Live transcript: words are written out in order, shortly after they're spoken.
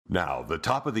Now, the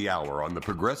top of the hour on the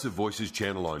Progressive Voices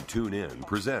channel on TuneIn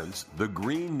presents the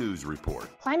Green News Report.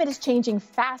 Climate is changing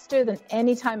faster than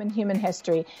any time in human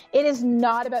history. It is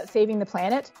not about saving the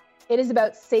planet. It is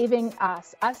about saving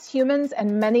us humans,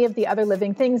 and many of the other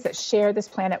living things that share this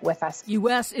planet with us.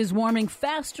 U.S. is warming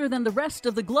faster than the rest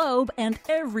of the globe, and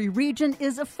every region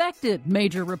is affected,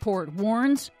 major report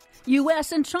warns.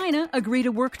 U.S. and China agree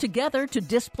to work together to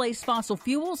displace fossil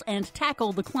fuels and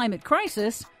tackle the climate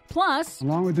crisis. Plus,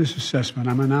 along with this assessment,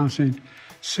 I'm announcing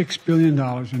 $6 billion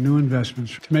in new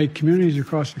investments to make communities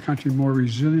across the country more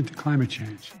resilient to climate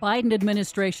change. Biden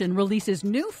administration releases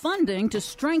new funding to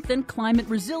strengthen climate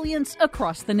resilience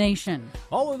across the nation.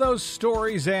 All of those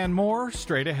stories and more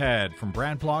straight ahead. From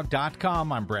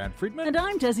BradBlog.com, I'm Brad Friedman. And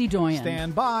I'm Desi Doyen.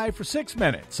 Stand by for 6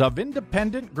 minutes of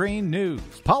independent green news,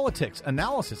 politics,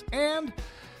 analysis, and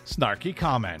snarky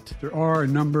comment. There are a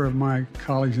number of my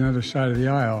colleagues on the other side of the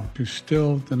aisle who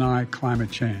still deny climate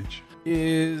change.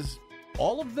 Is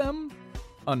all of them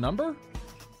a number?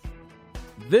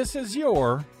 This is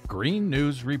your Green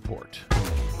News Report.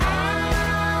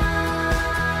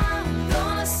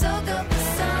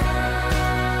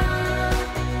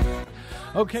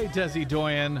 Okay, Desi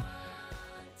Doyen.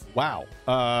 Wow.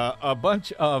 A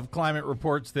bunch of climate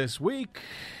reports this week.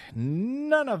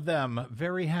 None of them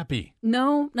very happy.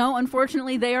 No,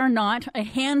 unfortunately they are not. A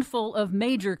handful of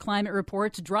major climate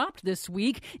reports dropped this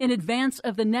week in advance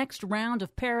of the next round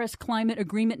of Paris Climate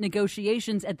Agreement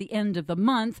negotiations at the end of the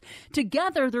month.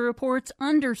 Together, the reports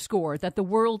underscore that the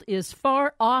world is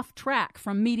far off track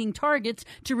from meeting targets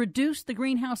to reduce the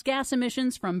greenhouse gas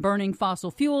emissions from burning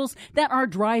fossil fuels that are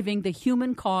driving the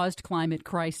human-caused climate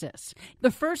crisis.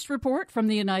 The first report from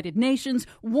the United Nations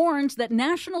warns that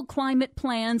national climate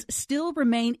plans still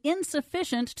remain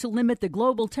insufficient to limit the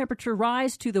global temperature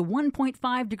rise to the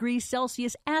 1.5 degrees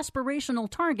Celsius aspirational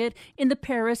target in the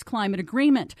Paris Climate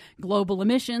Agreement. Global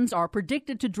emissions are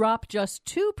predicted to drop just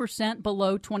 2%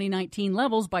 below 2019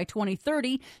 levels by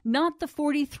 2030, not the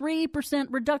 43%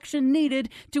 reduction needed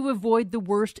to avoid the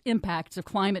worst impacts of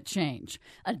climate change.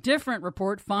 A different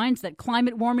report finds that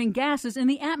climate warming gases in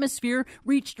the atmosphere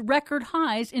reached record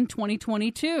highs in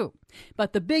 2022.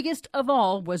 But the biggest of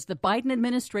all was the Biden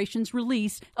administration's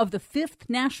release of the fifth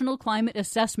National Climate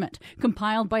Assessment,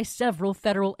 compiled by several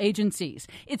federal agencies.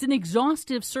 It's an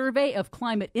exhaustive survey of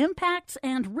climate impacts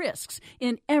and risks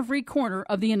in every corner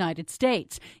of the United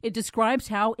States. It describes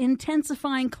how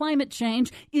intensifying climate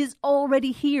change is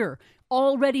already here,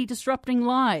 already disrupting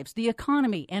lives, the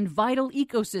economy, and vital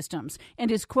ecosystems, and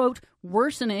is, quote,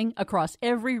 worsening across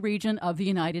every region of the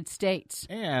United States.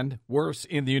 And worse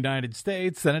in the United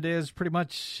States than it is pretty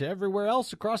much everywhere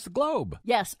else across the globe.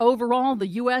 Yes, overall, the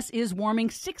U.S. is warming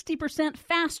 60%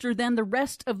 faster than the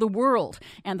rest of the world.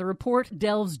 And the report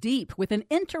delves deep with an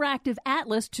interactive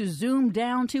atlas to zoom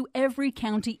down to every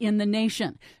county in the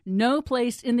nation. No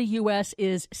place in the U.S.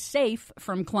 is safe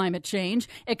from climate change.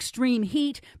 Extreme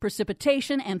heat,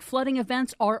 precipitation, and flooding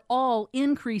events are all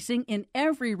increasing in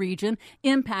every region,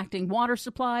 impacting water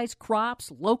supplies,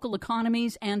 crops, local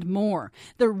economies, and more.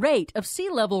 The rate of sea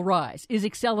level rise is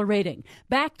accelerating.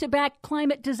 Back-to-back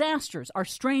climate disasters are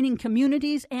straining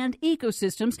communities and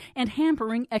ecosystems and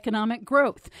hampering economic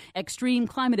growth. Extreme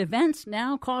climate events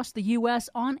now cost the U.S.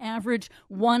 on average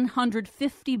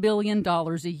 $150 billion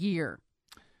a year.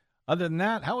 Other than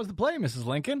that, how was the play, Mrs.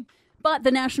 Lincoln? But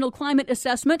the National Climate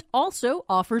Assessment also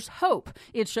offers hope.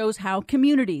 It shows how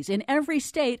communities in every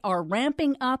state are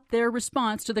ramping up their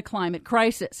response to the climate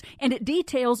crisis. And it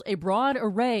details a broad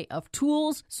array of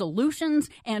tools,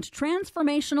 solutions, and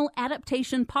transformational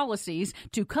adaptation policies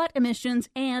to cut emissions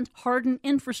and harden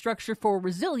infrastructure for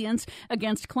resilience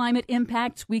against climate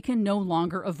impacts we can no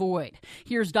longer avoid.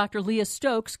 Here's Dr. Leah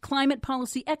Stokes, climate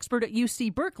policy expert at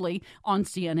UC Berkeley, on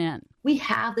CNN. We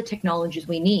have the technologies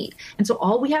we need. And so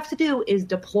all we have to do is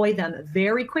deploy them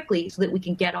very quickly so that we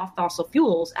can get off fossil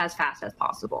fuels as fast as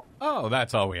possible. Oh,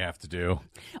 that's all we have to do.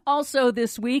 Also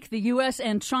this week, the U.S.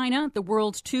 and China, the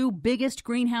world's two biggest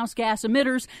greenhouse gas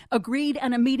emitters, agreed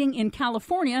at a meeting in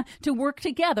California to work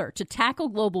together to tackle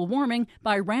global warming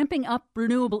by ramping up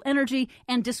renewable energy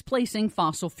and displacing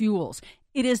fossil fuels.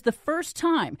 It is the first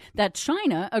time that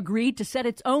China agreed to set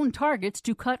its own targets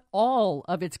to cut all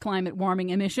of its climate warming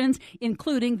emissions,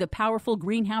 including the powerful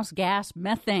greenhouse gas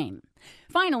methane.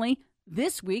 Finally,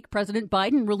 This week, President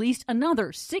Biden released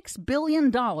another $6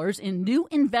 billion in new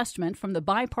investment from the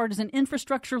Bipartisan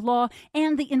Infrastructure Law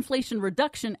and the Inflation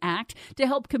Reduction Act to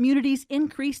help communities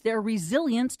increase their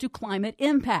resilience to climate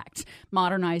impacts,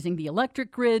 modernizing the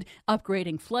electric grid,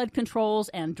 upgrading flood controls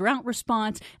and drought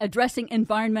response, addressing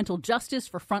environmental justice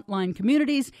for frontline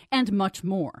communities, and much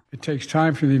more. It takes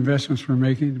time for the investments we're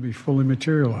making to be fully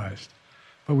materialized,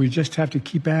 but we just have to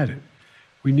keep at it.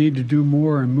 We need to do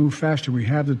more and move faster. We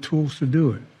have the tools to do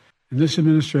it. In this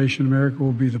administration, America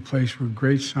will be the place where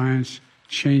great science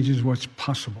changes what's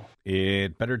possible.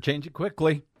 It better change it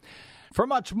quickly. For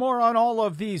much more on all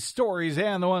of these stories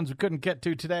and the ones we couldn't get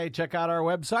to today, check out our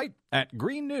website at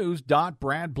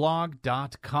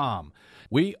greennews.bradblog.com.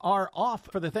 We are off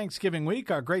for the Thanksgiving week.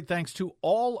 Our great thanks to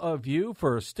all of you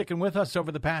for sticking with us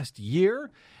over the past year,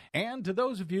 and to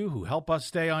those of you who help us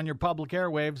stay on your public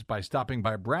airwaves by stopping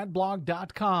by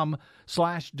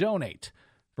bradblog.com/donate.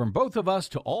 From both of us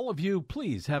to all of you,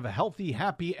 please have a healthy,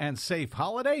 happy, and safe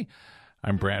holiday.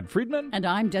 I'm Brad Friedman. And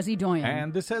I'm Desi Doyen.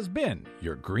 And this has been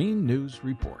your Green News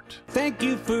Report. Thank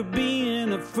you for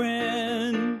being a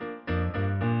friend.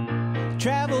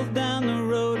 Travel down the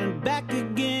road and back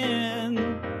again.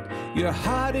 Your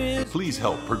heart is... Please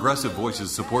help Progressive Voices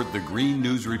support the Green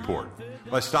News Report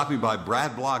by stopping by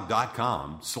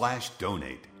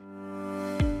bradblog.com/donate.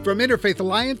 From Interfaith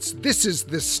Alliance, this is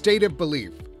The State of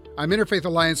Belief. I'm Interfaith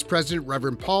Alliance President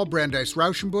Reverend Paul Brandeis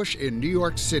Rauschenbusch in New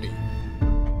York City.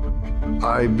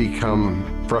 I become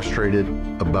frustrated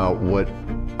about what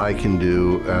I can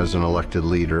do as an elected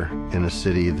leader in a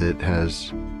city that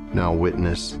has now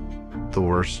witnessed the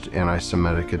worst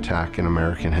anti-Semitic attack in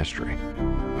American history.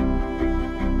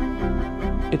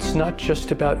 It's not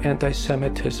just about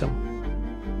anti-Semitism.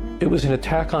 It was an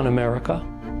attack on America.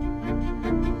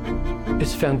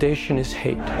 Its foundation is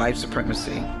hate. White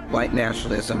supremacy, white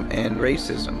nationalism, and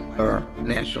racism are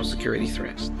national security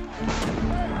threats.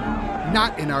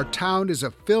 Not in Our Town is a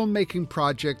filmmaking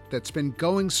project that's been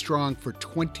going strong for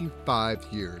 25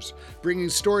 years, bringing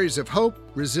stories of hope,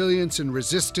 resilience, and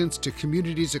resistance to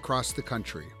communities across the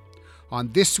country.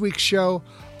 On this week's show,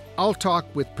 I'll talk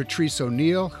with Patrice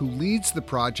O'Neill, who leads the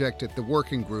project at the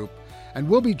Working Group, and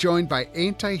we'll be joined by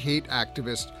anti-hate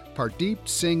activist Pardeep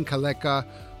Kaleka,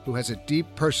 who has a deep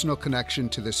personal connection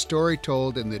to the story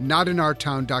told in the Not in Our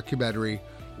Town documentary,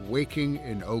 Waking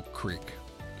in Oak Creek.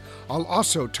 I'll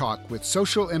also talk with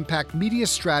social impact media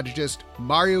strategist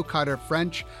Mario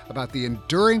Cader-Frech about the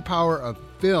enduring power of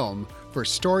film for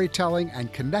storytelling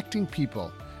and connecting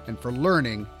people, and for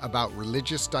learning about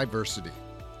religious diversity.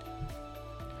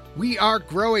 We are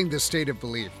growing the State of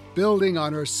Belief, building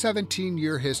on our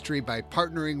 17-year history by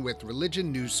partnering with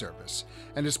Religion News Service.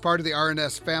 And as part of the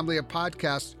RNS family of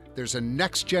podcasts, there's a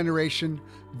next generation,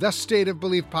 The State of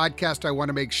Belief podcast I want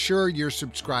to make sure you're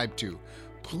subscribed to.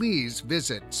 Please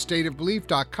visit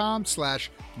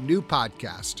stateofbelief.com/new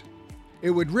podcast. It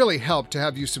would really help to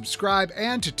have you subscribe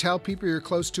and to tell people you're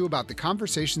close to about the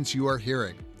conversations you are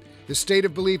hearing. The State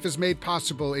of Belief is made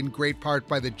possible in great part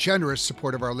by the generous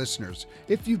support of our listeners.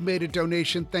 If you've made a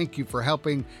donation, thank you for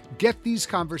helping get these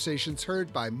conversations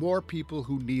heard by more people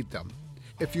who need them.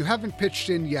 If you haven't pitched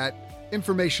in yet,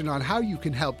 information on how you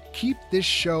can help keep this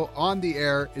show on the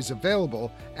air is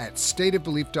available at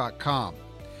stateofbelief.com.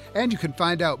 And you can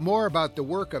find out more about the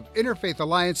work of Interfaith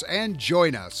Alliance and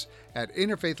join us at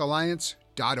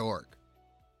interfaithalliance.org.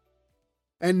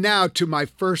 And now to my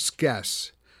first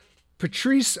guest.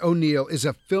 Patrice O'Neill is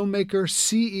a filmmaker,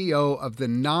 CEO of the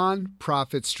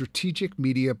non-profit strategic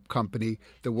media company,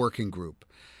 The Working Group,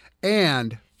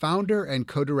 and founder and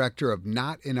co-director of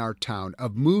Not in Our Town, a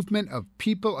movement of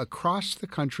people across the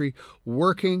country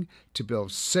working to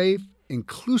build safe,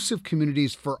 inclusive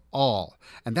communities for all.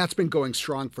 And that's been going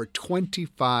strong for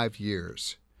 25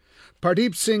 years.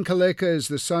 Pardeep Kaleka is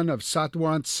the son of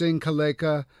Satwant Singh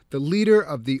Kaleka, the leader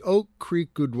of the Oak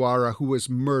Creek Gurdwara, who was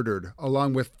murdered,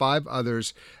 along with 5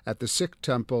 others, at the Sikh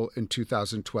Temple in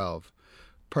 2012.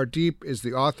 Pardeep is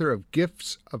the author of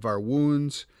Gifts of Our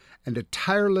Wounds and a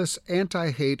tireless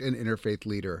anti-hate and interfaith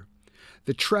leader.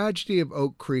 The tragedy of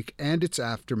Oak Creek and its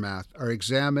aftermath are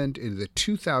examined in the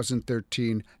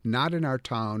 2013 Not in Our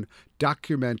Town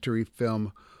documentary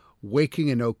film, Waking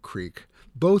in Oak Creek.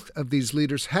 Both of these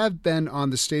leaders have been on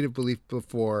the State of Belief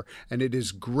before, and it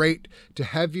is great to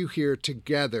have you here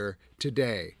together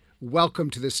today. Welcome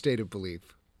to the State of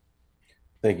Belief.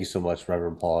 Thank you so much,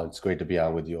 Reverend Paul. It's great to be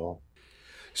on with you all.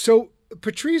 So,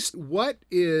 Patrice, what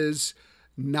is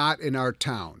Not in Our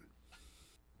Town?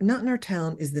 Not in Our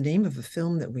Town is the name of a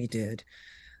film that we did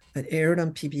that aired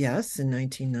on PBS in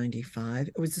 1995.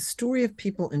 It was a story of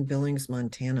people in Billings,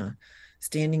 Montana,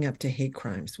 standing up to hate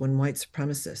crimes when white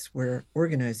supremacists were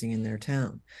organizing in their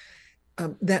town.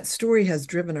 That story has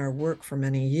driven our work for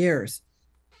many years.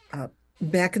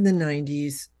 Back in the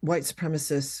 90s, white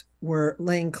supremacists were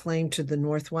laying claim to the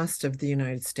Northwest of the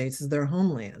United States as their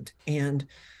homeland. And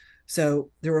so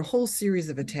there were a whole series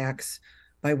of attacks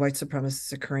by white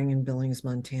supremacists occurring in Billings,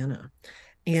 Montana.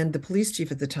 And the police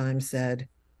chief at the time said,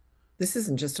 this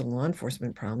isn't just a law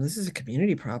enforcement problem, this is a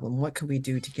community problem. What can we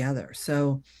do together?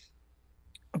 So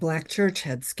a Black church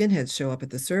had skinheads show up at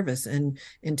the service and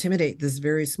intimidate this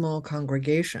very small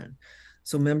congregation.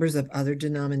 So members of other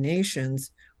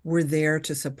denominations were there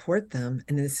to support them,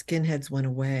 and the skinheads went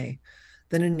away.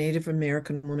 Then a Native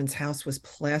American woman's house was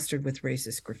plastered with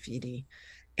racist graffiti,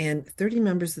 and 30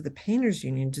 members of the painters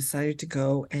union decided to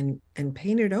go and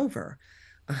paint it over.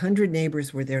 100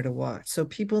 neighbors were there to watch. So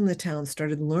people in the town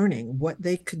started learning what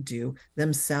they could do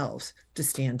themselves to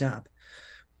stand up.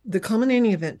 The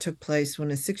culminating event took place when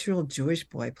a 6-year-old Jewish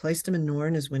boy placed a menorah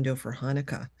in his window for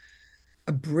Hanukkah.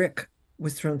 A brick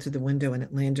was thrown through the window and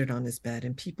it landed on his bed,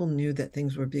 and people knew that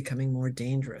things were becoming more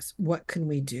dangerous. What can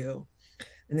we do?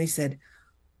 And they said,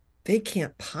 they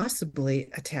can't possibly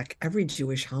attack every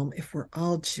Jewish home if we're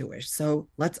all Jewish. So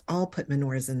let's all put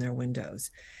menorahs in their windows.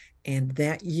 And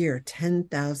that year,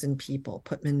 10,000 people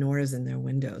put menorahs in their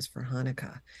windows for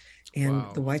Hanukkah. And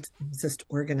the white supremacist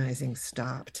organizing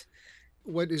stopped.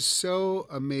 What is so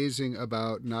amazing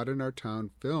about Not in Our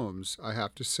Town films, I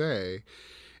have to say,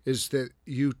 is that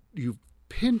you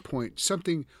pinpoint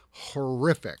something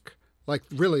horrific, like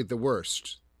really the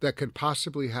worst that could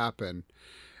possibly happen,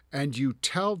 and you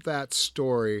tell that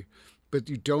story, but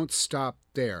you don't stop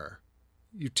there.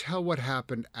 You tell what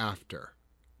happened after.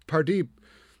 Pardeep,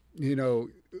 you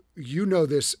know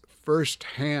this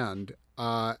firsthand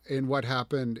in what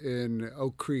happened in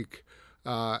Oak Creek,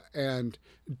 and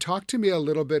talk to me a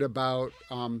little bit about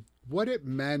what it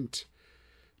meant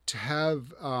to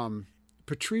have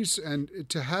Patrice and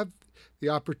to have the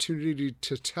opportunity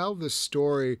to tell the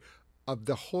story of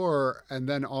the horror and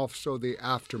then also the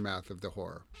aftermath of the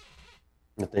horror.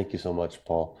 Thank you so much,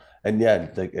 Paul. And yeah,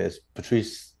 like as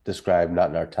Patrice described,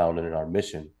 Not in Our Town and in our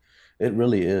mission, it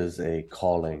really is a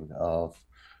calling of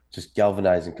just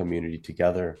galvanizing community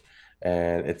together.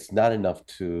 And it's not enough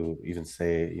to even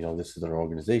say, this is our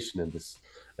organization and this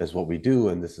is what we do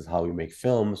and this is how we make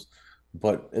films.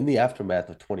 But in the aftermath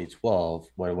of 2012,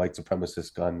 when white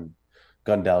supremacists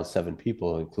gunned down 7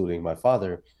 people, including my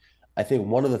father, I think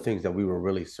one of the things that we were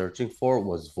really searching for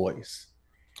was voice.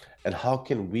 And how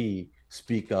can we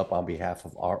speak up on behalf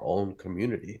of our own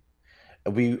community?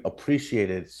 And we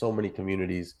appreciated so many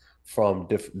communities from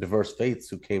diverse faiths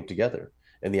who came together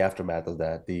in the aftermath of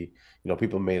that.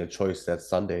 People made a choice that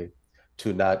Sunday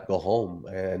to not go home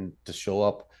and to show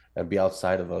up and be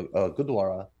outside of a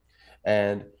gurdwara.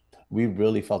 And we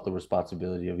really felt the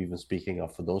responsibility of even speaking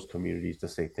up for those communities to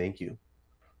say thank you.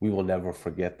 We will never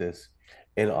forget this.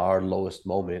 In our lowest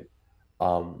moment,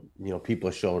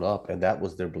 people showed up, and that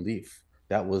was their belief.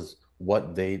 That was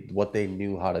what they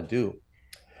knew how to do.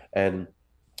 And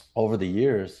over the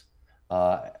years,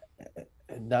 Not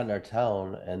in Our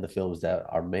Town and the films that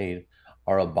are made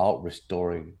are about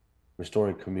restoring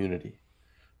community,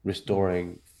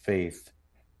 restoring faith,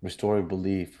 restoring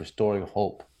belief, restoring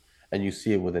hope. And you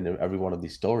see it within every one of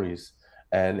these stories.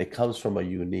 And it comes from a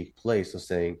unique place of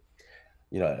saying,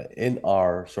 in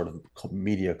our sort of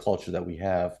media culture that we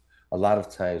have, a lot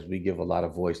of times we give a lot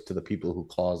of voice to the people who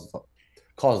cause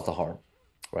the harm,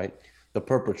 right? The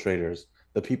perpetrators,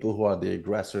 the people who are the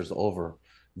aggressors over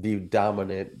the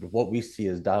dominant, what we see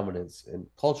as dominance in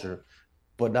culture.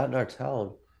 But Not in Our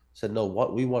Town said, no,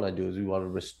 what we want to do is we want to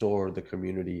restore the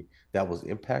community that was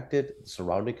impacted,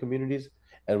 surrounding communities,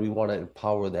 and we want to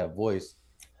empower that voice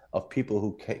of people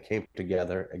who came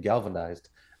together and galvanized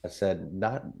and said,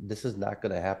 this is not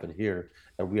going to happen here,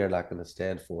 and we are not going to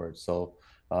stand for it. So,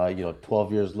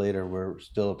 12 years later, we're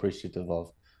still appreciative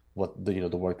of what the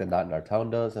work that Not in Our Town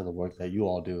does and the work that you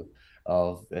all do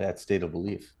of that state of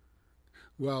belief.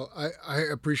 Well, I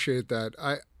appreciate that.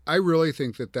 I really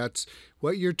think that's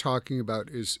what you're talking about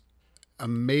is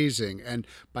amazing. And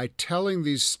by telling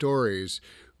these stories,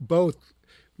 both,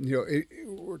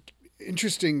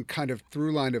 interesting kind of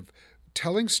through line of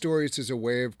telling stories is a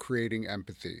way of creating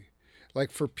empathy.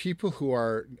 Like for people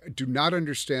who do not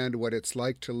understand what it's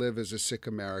like to live as a Sikh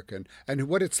American and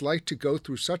what it's like to go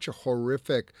through such a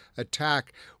horrific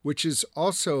attack, which is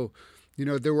also,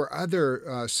 there were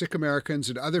other Sikh Americans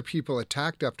and other people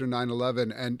attacked after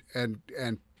 9/11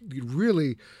 and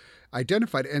really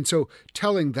identified. And so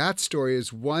telling that story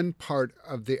is one part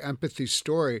of the empathy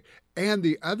story. And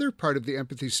the other part of the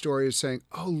empathy story is saying,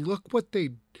 oh, look what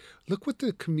the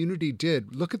community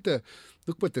did. Look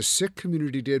what the Sikh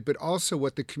community did, but also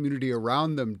what the community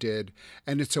around them did.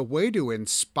 And it's a way to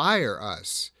inspire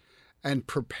us and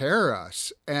prepare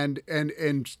us and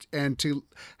to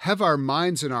have our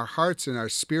minds and our hearts and our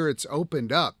spirits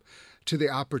opened up to the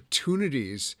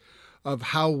opportunities of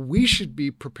how we should be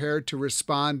prepared to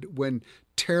respond when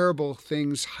terrible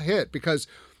things hit. Because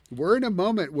we're in a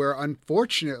moment where,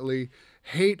 unfortunately,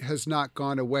 hate has not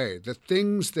gone away. The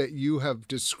things that you have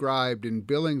described in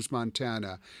Billings,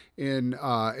 Montana, in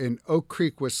Oak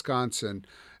Creek, Wisconsin,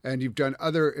 and you've done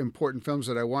other important films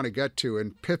that I want to get to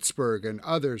in Pittsburgh and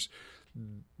others,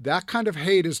 that kind of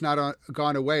hate has not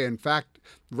gone away. In fact,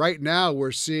 right now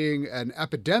we're seeing an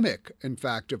epidemic, in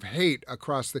fact, of hate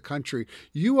across the country.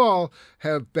 You all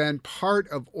have been part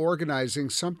of organizing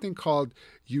something called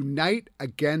Unite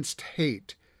Against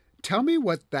Hate. Tell me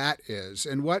what that is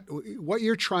and what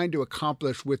you're trying to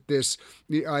accomplish with this.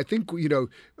 I think,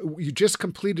 you just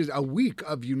completed a week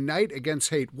of Unite Against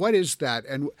Hate. What is that,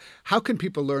 and how can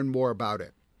people learn more about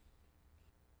it?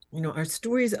 Our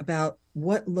stories about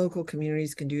what local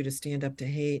communities can do to stand up to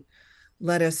hate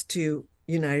led us to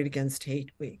United Against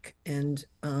Hate Week. And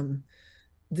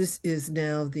this is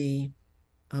now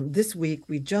this week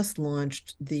we just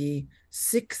launched the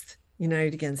 6th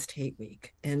United Against Hate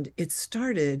Week. And it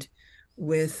started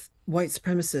with white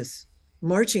supremacists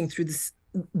marching through the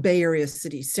Bay Area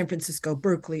cities, San Francisco,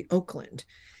 Berkeley, Oakland.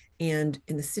 And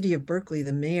in the city of Berkeley,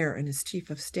 the mayor and his chief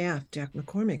of staff, Jack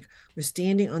McCormick, were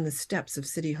standing on the steps of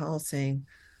City Hall saying,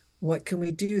 what can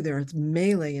we do? There's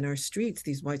melee in our streets.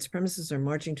 These white supremacists are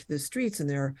marching to the streets,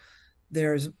 and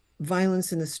there's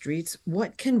violence in the streets.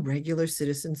 What can regular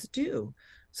citizens do?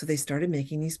 So they started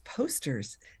making these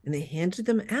posters, and they handed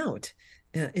them out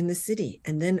in the city.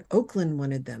 And then Oakland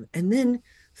wanted them. And then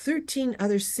 13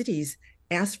 other cities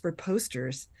asked for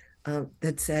posters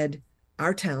that said,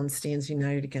 our town stands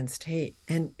united against hate.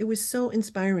 And it was so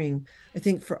inspiring, I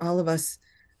think, for all of us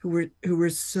who were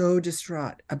so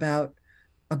distraught about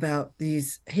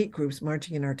these hate groups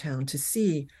marching in our town, to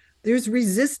see there's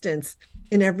resistance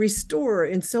in every store,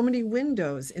 in so many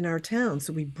windows in our town.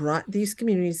 So we brought these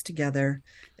communities together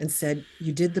and said,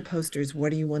 you did the posters,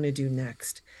 what do you want to do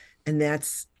next? And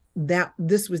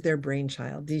this was their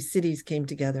brainchild. These cities came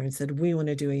together and said, we want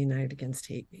to do a United Against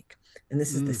Hate Week. And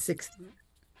this is the 6th.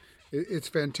 It's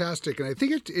fantastic. And I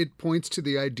think it points to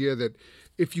the idea that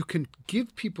if you can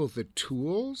give people the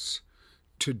tools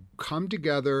to come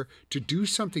together, to do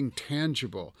something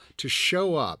tangible, to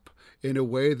show up in a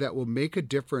way that will make a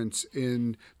difference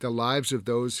in the lives of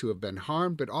those who have been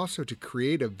harmed, but also to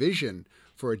create a vision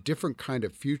for a different kind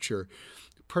of future.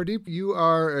 Pardeep, you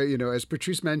are, as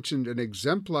Patrice mentioned, an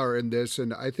exemplar in this.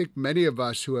 And I think many of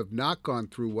us who have not gone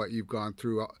through what you've gone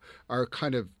through are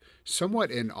kind of somewhat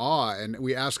in awe, and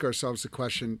we ask ourselves the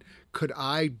question, could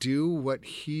I do what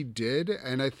he did?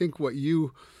 And I think what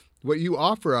you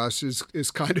offer us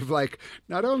is kind of like,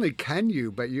 not only can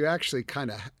you, but you actually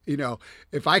kind of,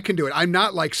 if I can do it, I'm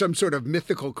not like some sort of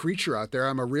mythical creature out there.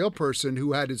 I'm a real person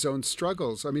who had his own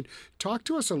struggles. I mean, talk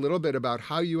to us a little bit about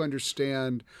how you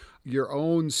understand your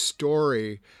own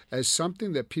story as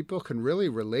something that people can really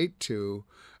relate to,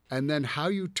 and then how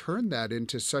you turn that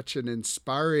into such an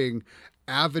inspiring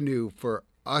avenue for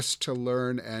us to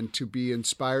learn and to be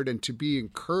inspired and to be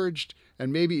encouraged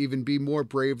and maybe even be more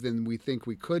brave than we think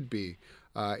we could be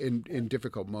in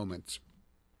difficult moments.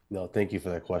 No, thank you for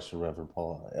that question, Reverend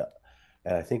Paul.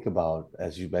 And I think about,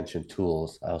 as you mentioned,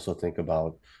 tools. I also think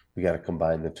about we got to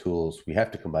combine the tools. We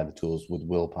have to combine the tools with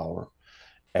willpower.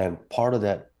 And part of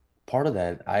that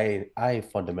I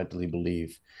fundamentally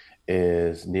believe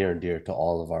is near and dear to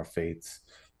all of our faiths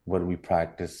when we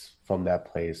practice from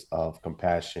that place of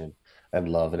compassion and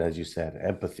love, and as you said,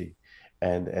 empathy.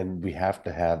 And we have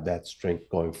to have that strength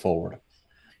going forward.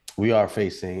 We are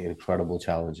facing incredible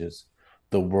challenges.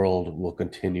 The world will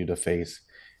continue to face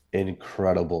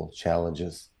incredible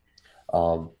challenges.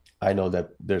 I know that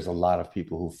there's a lot of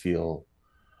people who feel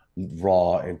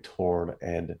raw and torn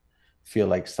and feel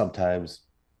like sometimes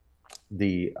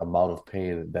the amount of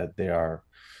pain that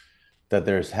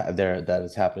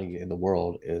is happening in the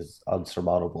world is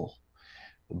unsurmountable.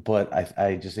 But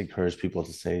I just encourage people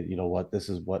to say, you know what, this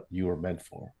is what you are meant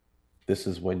for. This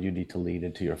is when you need to lean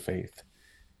into your faith.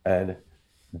 And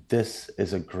this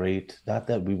is a great, not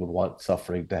that we would want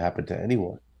suffering to happen to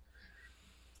anyone,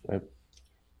 right?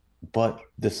 But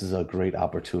this is a great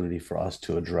opportunity for us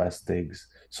to address things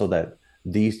so that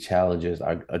these challenges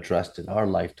are addressed in our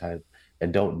lifetime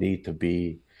and don't need to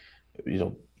be,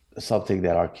 something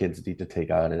that our kids need to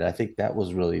take on. And I think that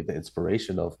was really the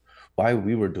inspiration of why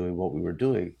we were doing what we were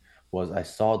doing. Was I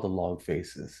saw the long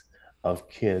faces of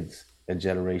kids and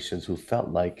generations who felt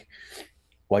like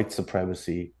white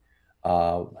supremacy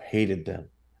hated them,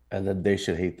 and then they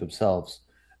should hate themselves.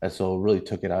 And so really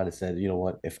took it on and said, you know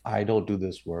what, if I don't do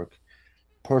this work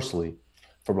personally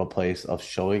from a place of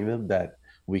showing them that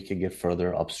we can get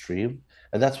further upstream.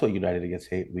 And that's what United Against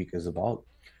Hate Week is about.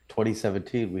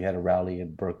 2017, we had a rally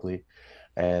in Berkeley,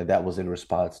 and that was in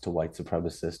response to white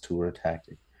supremacists who were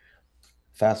attacking.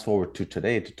 Fast forward to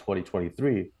today, to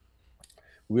 2023,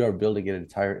 we are building an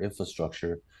entire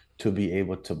infrastructure to be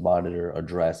able to monitor,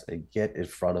 address, and get in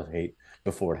front of hate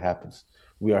before it happens.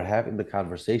 We are having the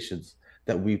conversations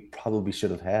that we probably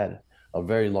should have had a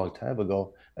very long time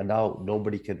ago, and now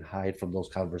nobody can hide from those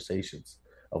conversations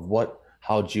of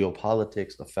how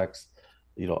geopolitics affects,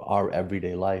 our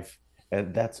everyday life.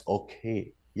 And that's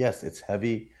okay. Yes, it's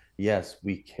heavy. Yes,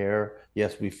 we care.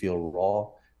 Yes, we feel raw,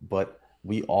 but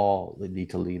we all need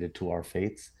to lean into our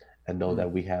faiths and know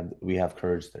that we have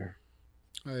courage there.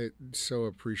 I so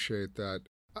appreciate that.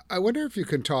 I wonder if you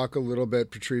can talk a little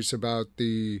bit, Patrice, about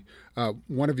the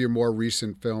one of your more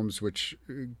recent films, which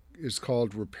is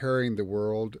called Repairing the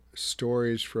World,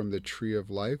 Stories from the Tree of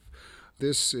Life.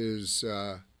 This is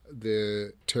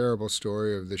the terrible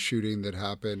story of the shooting that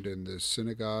happened in the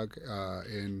synagogue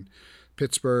in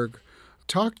Pittsburgh.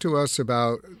 Talk to us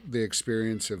about the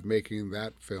experience of making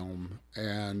that film,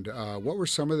 and what were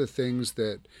some of the things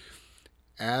that,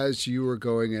 as you were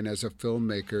going in as a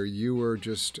filmmaker, you were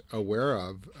just aware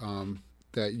of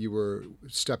that you were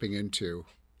stepping into?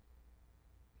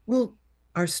 Well,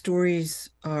 our stories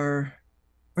are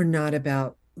not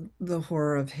about the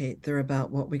horror of hate. They're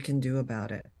about what we can do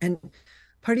about it. And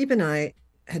Pardeep and I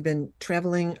had been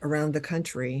traveling around the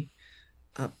country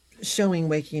showing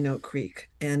Waking in Oak Creek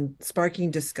and sparking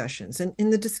discussions. And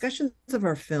in the discussions of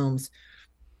our films,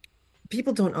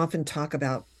 people don't often talk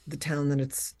about the town that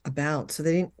it's about. So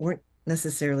they weren't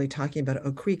necessarily talking about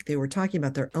Oak Creek. They were talking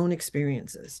about their own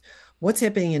experiences. What's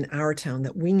happening in our town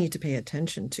that we need to pay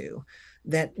attention to,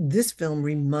 that this film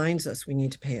reminds us we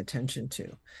need to pay attention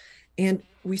to. And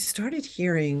we started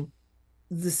hearing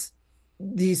these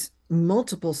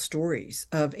multiple stories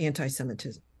of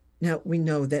anti-Semitism. Now, we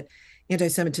know that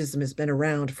anti-Semitism has been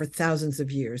around for thousands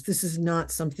of years. This is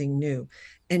not something new.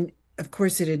 And of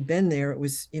course, it had been there. It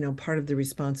was, part of the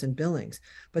response in Billings.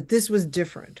 But this was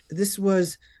different. This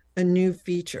was a new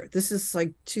feature. This is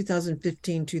like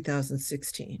 2015,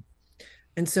 2016.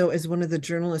 And so, as one of the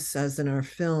journalists says in our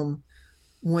film,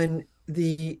 when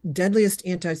the deadliest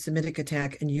anti-Semitic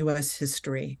attack in U.S.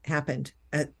 history happened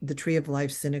at the Tree of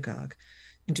Life Synagogue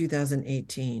in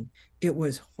 2018, it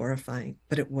was horrifying,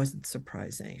 but it wasn't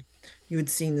surprising. You had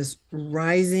seen this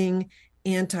rising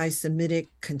anti-Semitic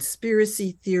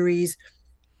conspiracy theories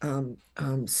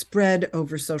spread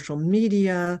over social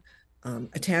media,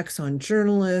 attacks on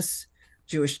journalists,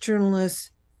 Jewish journalists.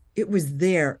 It was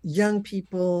there. Young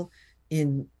people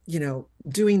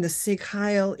doing the Sikh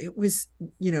Heil. It was,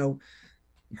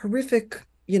 horrific,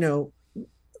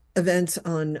 events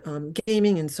on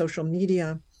gaming and social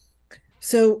media.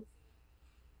 So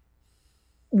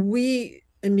we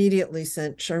immediately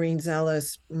sent Shireen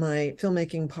Zales, my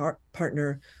filmmaking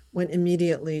partner, went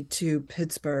immediately to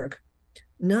Pittsburgh,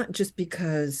 not just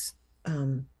because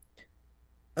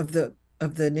of the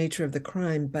nature of the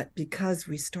crime, but because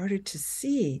we started to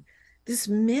see this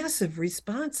massive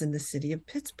response in the city of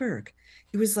Pittsburgh.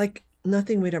 It was like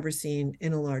nothing we'd ever seen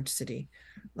in a large city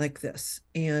like this.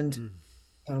 And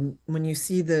when you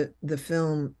see the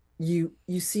film, you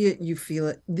see it, you feel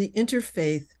it.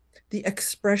 The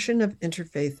expression of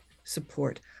interfaith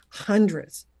support,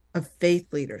 hundreds of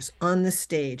faith leaders on the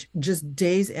stage just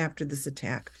days after this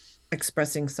attack,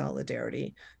 expressing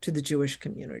solidarity to the Jewish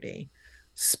community.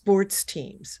 Sports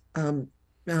teams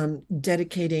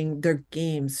dedicating their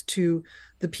games to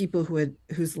the people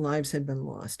whose lives had been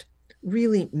lost.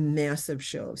 Really massive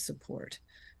show of support.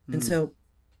 And so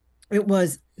it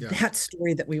was that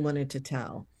story that we wanted to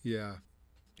tell. Yeah.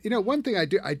 One thing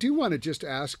I do want to just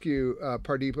ask you,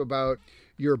 Pardeep, about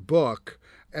your book,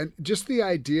 and just the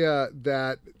idea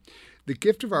that The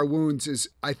Gift of Our Wounds is,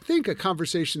 I think, a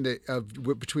conversation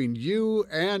between you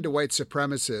and a white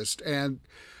supremacist. And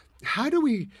how do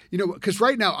we, because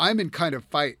right now I'm in kind of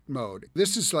fight mode.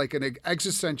 This is like an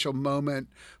existential moment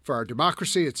for our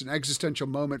democracy. It's an existential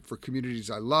moment for communities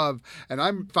I love. And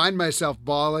I find myself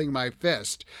balling my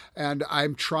fist. And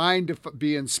I'm trying to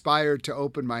be inspired to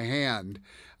open my hand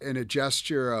in a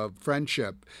gesture of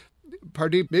friendship.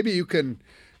 Pardeep, maybe you can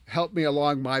help me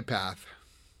along my path.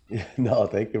 No,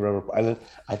 thank you, Reverend.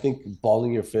 I think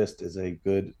balling your fist is a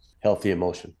good, healthy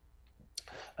emotion.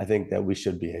 I think that we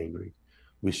should be angry.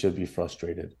 We should be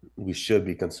frustrated. We should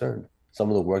be concerned. Some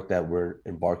of the work that we're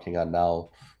embarking on now,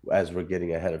 as we're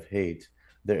getting ahead of hate,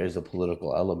 there is a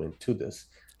political element to this.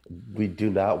 We do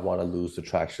not want to lose the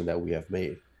traction that we have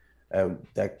made. And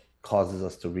that causes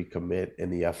us to recommit in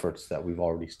the efforts that we've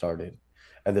already started.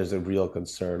 And there's a real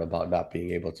concern about not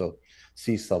being able to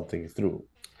see something through.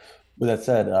 With that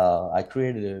said, I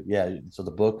created it. Yeah, so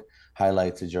the book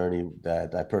highlights a journey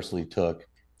that I personally took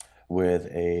with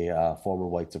a former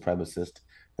white supremacist.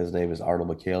 His name is Arnold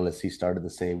Michaelis. He started the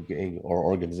same gang or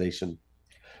organization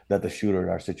that the shooter in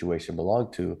our situation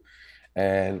belonged to.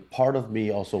 And part of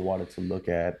me also wanted to look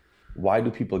at, why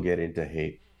do people get into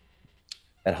hate?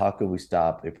 And how can we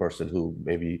stop a person who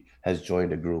maybe has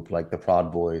joined a group like the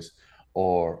Proud Boys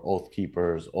or Oath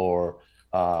Keepers, or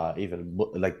even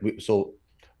like so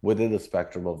within the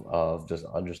spectrum of just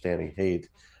understanding hate,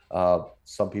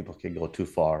 some people can go too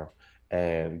far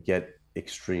and get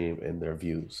extreme in their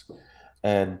views.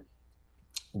 And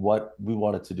what we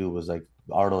wanted to do was, like,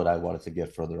 Arnold and I wanted to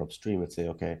get further upstream and say,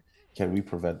 okay, can we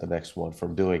prevent the next one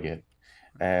from doing it?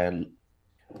 And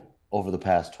over the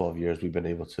past 12 years, we've been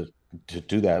able to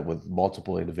do that with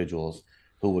multiple individuals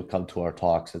who would come to our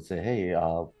talks and say, hey,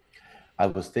 I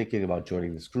was thinking about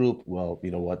joining this group. Well,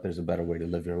 you know what? There's a better way to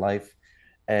live your life.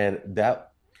 And that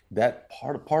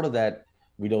part of that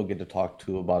we don't get to talk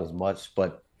to about as much,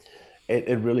 but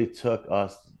it really took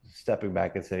us stepping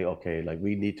back and saying, okay, like,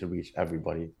 we need to reach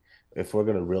everybody. If we're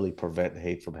going to really prevent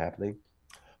hate from happening,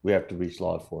 we have to reach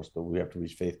law enforcement, we have to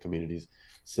reach faith communities,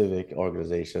 civic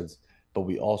organizations, but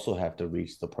we also have to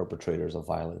reach the perpetrators of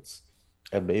violence.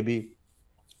 And maybe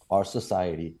our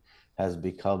society has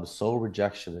become so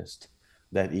rejectionist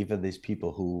that even these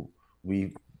people who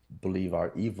we believe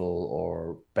are evil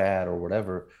or bad or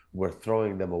whatever, we're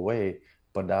throwing them away,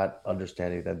 but not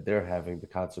understanding that they're having the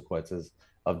consequences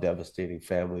of devastating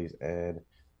families, and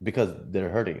because they're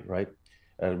hurting, right?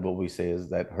 And what we say is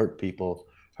that hurt people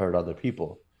hurt other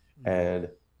people. And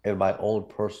in my own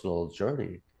personal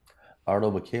journey,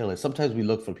 Arnold Michaelis, sometimes we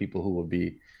look for people who will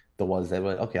be the ones that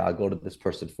went, okay, I'll go to this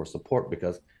person for support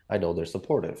because I know they're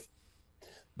supportive.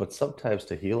 But sometimes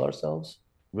to heal ourselves,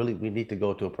 really, we need to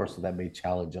go to a person that may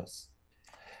challenge us.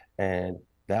 And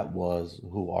that was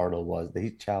who Arnold was.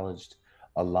 He challenged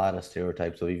a lot of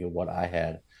stereotypes of even what I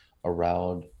had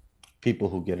around people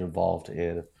who get involved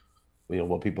in,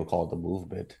 what people call the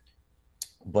movement.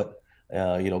 But,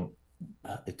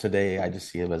 today I just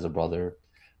see him as a brother.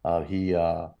 He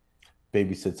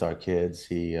babysits our kids.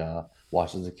 He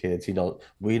watches the kids.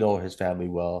 We know his family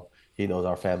well. He knows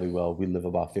our family well. We live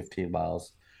about 15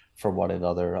 miles from one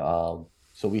another.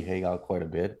 So we hang out quite a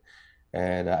bit.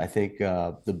 And I think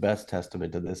the best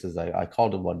testament to this is I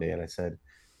called him one day and I said,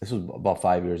 this was about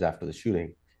 5 years after the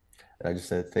shooting. And I just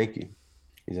said, thank you.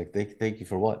 He's like, thank you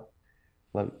for what?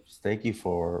 Well, thank you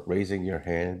for raising your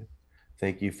hand.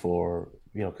 Thank you for,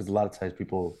 because a lot of times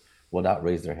people will not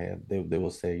raise their hand. They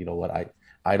will say, you know what,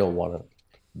 I don't want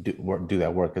to do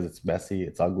that work because it's messy,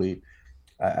 it's ugly.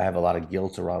 I have a lot of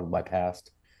guilt around my past.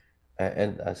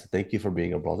 And I said, thank you for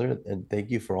being a brother. And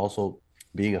thank you for also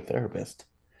being a therapist.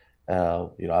 I'm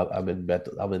in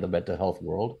the mental health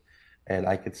world. And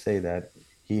I could say that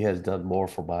he has done more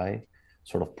for my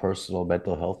sort of personal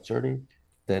mental health journey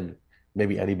than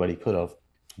maybe anybody could have.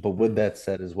 But with that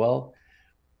said as well,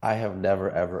 I have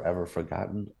never, ever, ever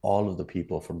forgotten all of the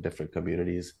people from different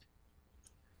communities,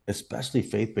 especially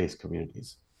faith-based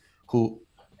communities, who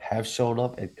have shown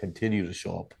up and continue to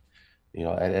show up.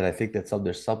 And I think that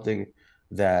there's something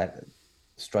that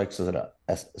strikes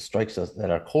us at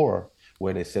our core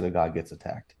when a synagogue gets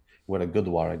attacked, when a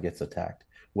gurdwara gets attacked,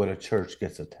 when a church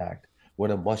gets attacked,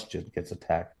 when a masjid gets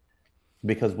attacked.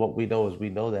 Because what we know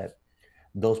that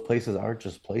those places aren't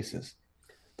just places.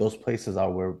 Those places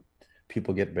are where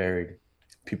people get married,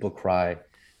 people cry,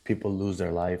 people lose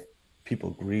their life, people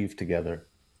grieve together,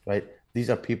 right? These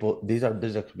are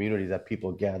communities that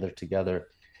people gather together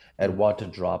and want to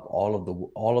drop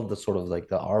all of the sort of like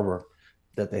the armor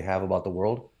that they have about the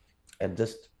world and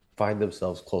just find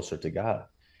themselves closer to God.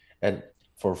 And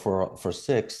for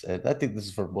Sikhs, and I think this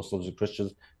is for Muslims and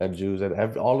Christians and Jews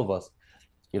and all of us,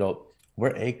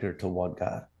 we're anchored to one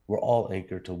God. We're all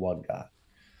anchored to one God.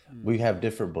 We have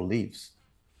different beliefs,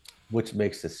 which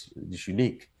makes this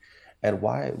unique. And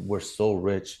why we're so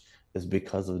rich is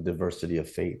because of the diversity of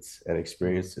faiths and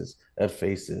experiences and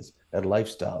faces and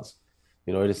lifestyles.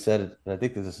 It is said, and I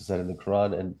think this is said in the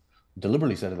Quran, and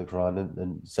deliberately said in the Quran,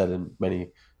 and said in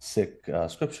many Sikh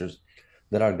scriptures,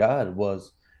 that our God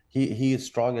he is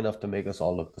strong enough to make us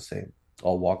all look the same.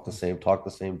 all walk the same, talk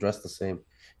the same, dress the same,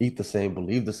 eat the same,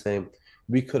 believe the same.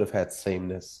 We could have had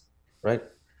sameness, right?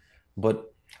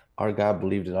 But our God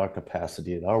believed in our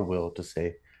capacity and our will to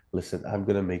say, listen, I'm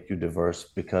going to make you diverse,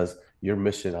 because your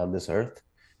mission on this earth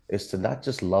is to not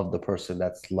just love the person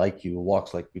that's like you,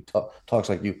 walks like you, talks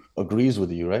like you, agrees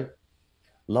with you, right?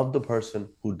 Love the person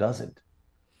who doesn't.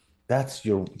 That's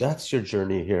your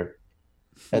journey here.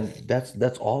 And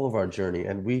that's all of our journey.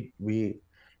 And we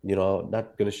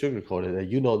not going to sugarcoat it.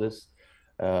 You know this,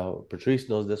 Patrice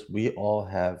knows this. We all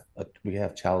have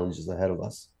challenges ahead of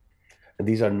us, and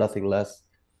these are nothing less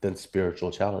than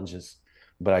spiritual challenges.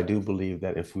 But I do believe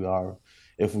that if we are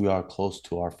close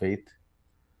to our faith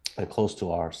and close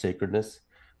to our sacredness,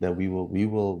 that we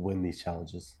will win these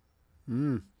challenges.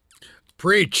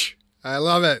 Preach! I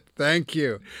love it. Thank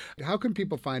you. How can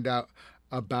people find out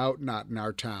about Not in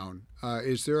Our Town?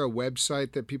 Is there a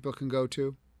website that people can go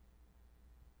to?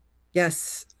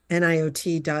 Yes,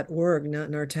 NIOT.org,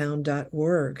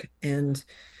 notinourtown.org. And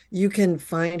you can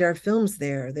find our films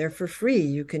there. They're for free.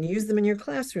 You can use them in your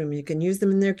classroom. You can use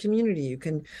them in their community. You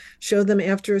can show them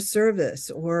after a service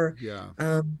or,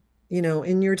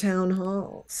 in your town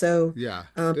hall. So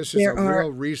this is a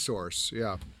real resource.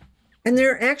 Yeah. And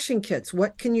there are action kits.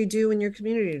 What can you do in your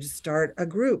community to start a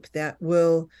group that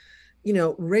will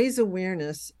raise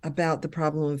awareness about the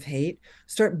problem of hate,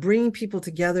 start bringing people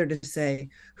together to say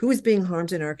who is being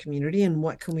harmed in our community and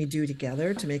what can we do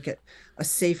together to make it a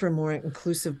safer, more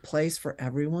inclusive place for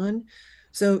everyone.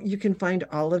 So you can find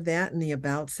all of that in the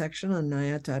About section on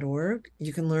NIOT.org.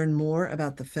 You can learn more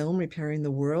about the film Repairing the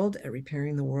World at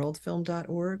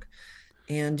repairingtheworldfilm.org.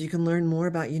 And you can learn more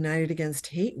about United Against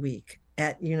Hate Week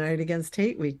at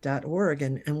unitedagainsthateweek.org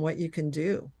and what you can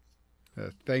do.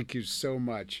 Thank you so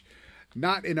much.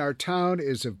 Not in Our Town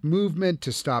is a movement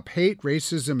to stop hate,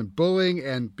 racism, and bullying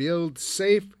and build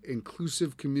safe,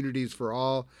 inclusive communities for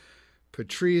all.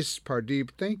 Patrice, Pardeep,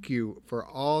 thank you for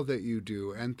all that you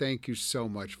do, and thank you so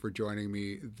much for joining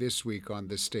me this week on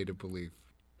The State of Belief.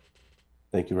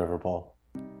 Thank you, Reverend Paul.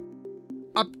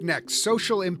 Up next,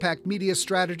 social impact media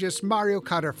strategist Mario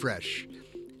Cader-Frech.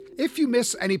 If you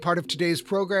miss any part of today's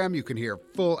program, you can hear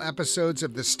full episodes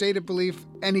of The State of Belief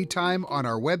anytime on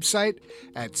our website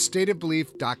at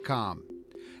stateofbelief.com.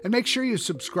 And make sure you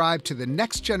subscribe to the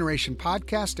Next Generation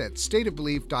podcast at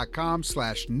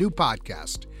stateofbelief.com/new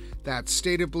podcast. That's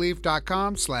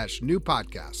stateofbelief.com/new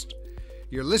podcast.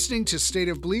 You're listening to State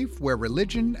of Belief, where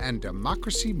religion and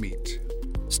democracy meet.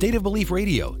 State of Belief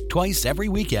Radio, twice every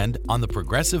weekend on the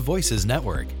Progressive Voices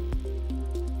Network.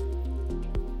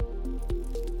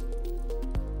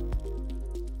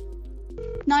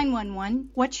 911,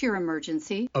 what's your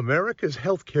emergency? America's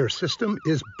healthcare system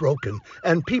is broken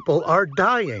and people are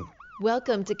dying.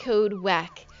 Welcome to Code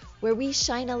WAC, where we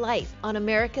shine a light on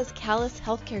America's callous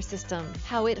healthcare system,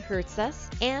 how it hurts us,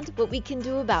 and what we can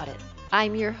do about it.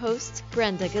 I'm your host,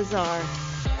 Brenda Gazar.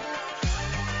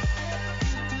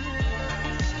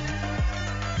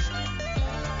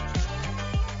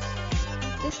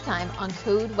 This time on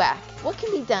Code WAC, what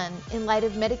can be done in light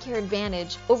of Medicare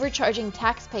Advantage overcharging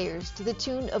taxpayers to the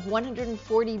tune of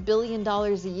 $140 billion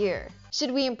a year?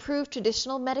 Should we improve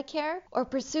traditional Medicare or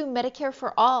pursue Medicare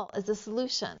for All as a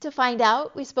solution? To find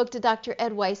out, we spoke to Dr.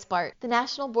 Ed Weisbart, the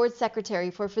National Board Secretary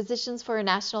for Physicians for a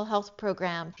National Health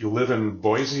Program. If you live in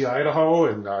Boise, Idaho,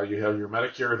 and you have your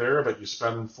Medicare there, but you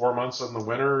spend 4 months in the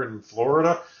winter in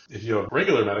Florida, if you have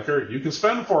regular Medicare, you can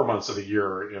spend 4 months of the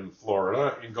year in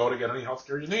Florida and go to get any health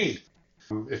care you need.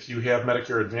 If you have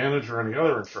Medicare Advantage or any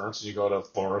other insurance and you go to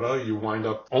Florida, you wind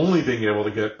up only being able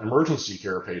to get emergency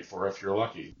care paid for if you're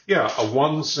lucky. Yeah, a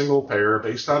one single payer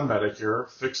based on Medicare,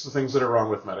 fix the things that are wrong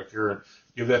with Medicare and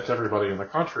give that to everybody in the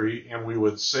country, and we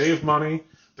would save money.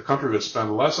 The country would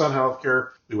spend less on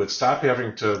healthcare. We would stop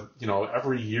having to,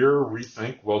 every year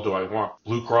rethink, well, do I want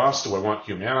Blue Cross? Do I want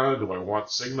Humana? Do I want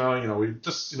Cigna? We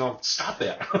just, stop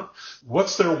that.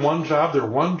 What's their one job? Their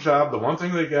one job, the one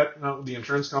thing they get, the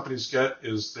insurance companies get,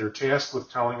 is they're tasked with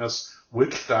telling us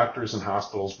which doctors and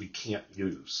hospitals we can't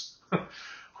use.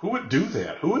 Who would do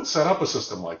that? Who would set up a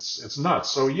system like this? It's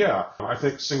nuts. So yeah, I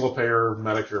think single payer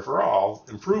Medicare for all,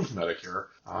 improved Medicare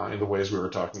in the ways we were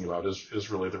talking about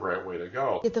is really the right way to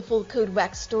go. Get the full Code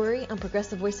WAC story on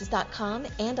progressivevoices.com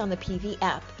and on the PV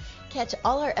app. Catch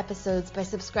all our episodes by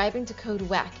subscribing to Code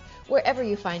WAC wherever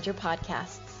you find your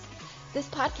podcasts. This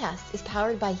podcast is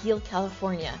powered by Heal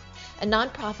California, a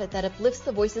nonprofit that uplifts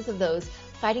the voices of those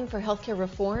fighting for healthcare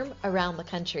reform around the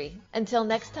country. Until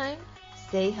next time,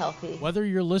 stay healthy. Whether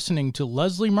you're listening to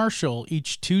Leslie Marshall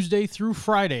each Tuesday through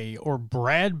Friday or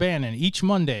Brad Bannon each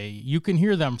Monday, you can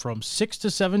hear them from 6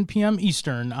 to 7 p.m.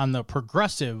 Eastern on the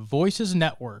Progressive Voices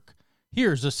Network.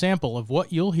 Here's a sample of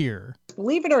what you'll hear.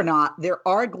 Believe it or not, there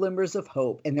are glimmers of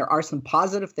hope, and there are some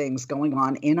positive things going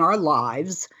on in our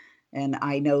lives. And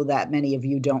I know that many of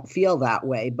you don't feel that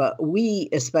way, but we,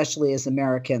 especially as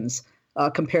Americans,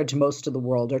 compared to most of the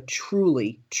world, are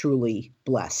truly, truly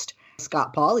blessed.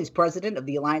 Scott Paul, he's president of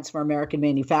the Alliance for American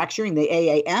Manufacturing, the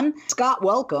AAM. Scott,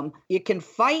 welcome. You can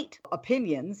fight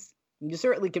opinions. You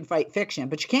certainly can fight fiction,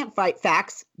 but you can't fight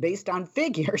facts based on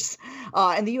figures.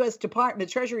 And the U.S.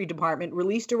 Treasury Department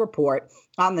released a report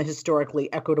on the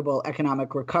historically equitable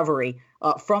economic recovery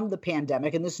from the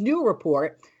pandemic. And this new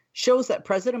report shows that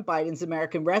President Biden's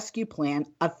American Rescue Plan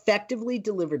effectively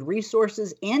delivered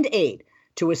resources and aid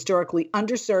to historically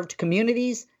underserved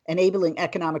communities, enabling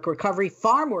economic recovery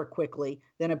far more quickly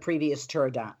than in previous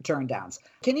turndowns.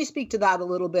 Can you speak to that a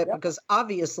little bit? Yep. Because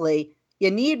obviously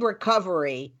you need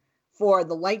recovery for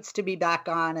the lights to be back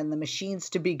on and the machines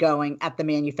to be going at the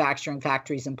manufacturing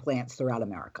factories and plants throughout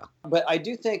America. But I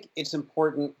do think it's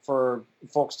important for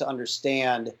folks to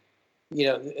understand,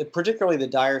 particularly the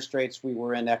dire straits we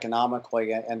were in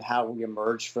economically and how we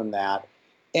emerged from that.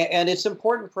 And it's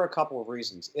important for a couple of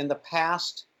reasons. In the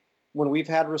past, when we've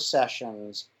had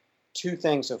recessions, two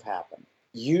things have happened.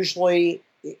 Usually,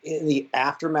 in the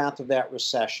aftermath of that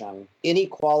recession,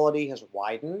 inequality has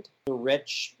widened. The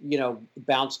rich,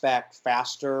 bounce back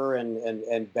faster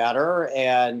and better,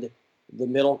 and the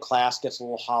middle class gets a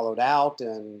little hollowed out,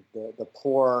 and the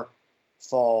poor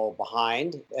fall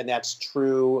behind. And that's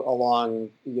true along,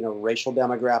 racial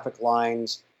demographic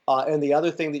lines. And the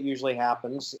other thing that usually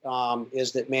happens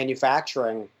is that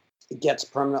manufacturing gets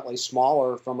permanently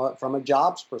smaller from a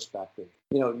jobs perspective.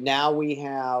 Now we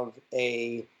have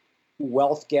a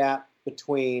wealth gap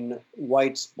between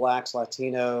whites, blacks,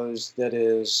 Latinos that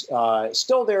is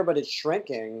still there, but it's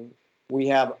shrinking. We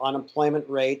have unemployment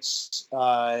rates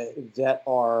that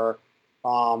are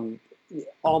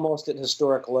almost at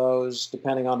historic lows,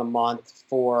 depending on the month,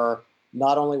 for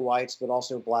not only whites, but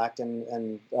also Black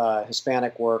and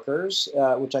Hispanic workers,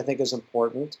 which I think is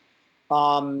important.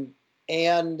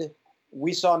 And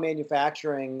we saw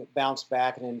manufacturing bounce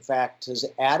back and, in fact, has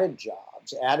added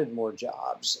more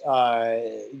jobs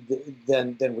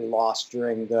than we lost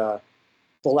during the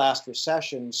last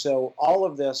recession. So all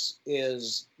of this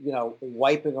is,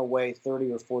 wiping away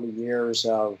 30 or 40 years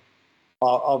of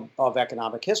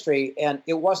economic history, and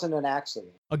it wasn't an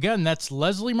accident. Again, that's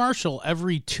Leslie Marshall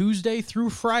every Tuesday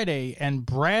through Friday and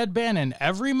Brad Bannon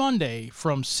every Monday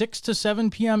from 6 to 7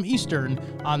 p.m. Eastern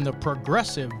on the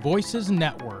Progressive Voices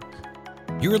Network.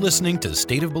 You're listening to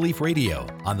State of Belief Radio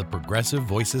on the Progressive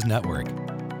Voices Network.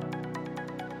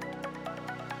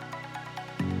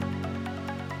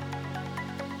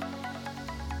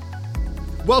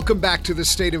 Welcome back to the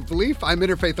State of Belief. I'm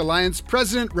Interfaith Alliance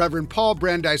President, Reverend Paul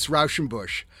Brandeis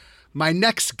Rauschenbusch. My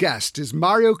next guest is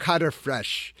Mario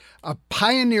Cader-Frech, a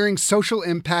pioneering social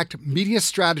impact media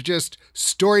strategist,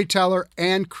 storyteller,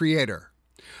 and creator.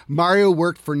 Mario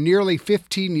worked for nearly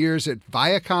 15 years at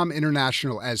Viacom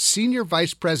International as Senior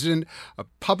Vice President of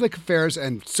Public Affairs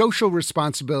and Social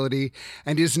Responsibility,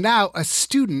 and is now a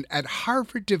student at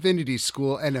Harvard Divinity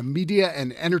School and a Media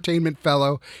and Entertainment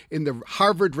Fellow in the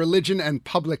Harvard Religion and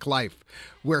Public Life,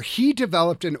 where he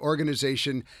developed an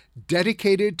organization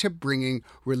dedicated to bringing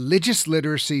religious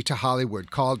literacy to Hollywood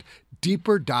called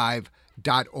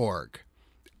deeperdive.org.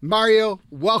 Mario,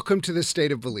 welcome to the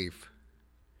State of Belief.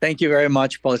 Thank you very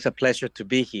much, Paul. It's a pleasure to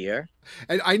be here.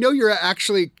 And I know you're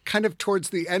actually kind of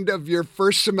towards the end of your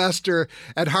first semester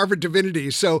at Harvard Divinity,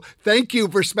 so thank you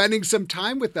for spending some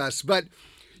time with us. But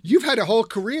you've had a whole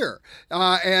career,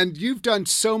 and you've done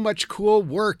so much cool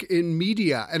work in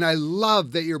media, and I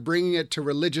love that you're bringing it to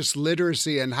religious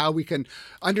literacy and how we can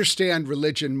understand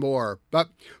religion more. But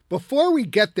before we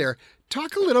get there,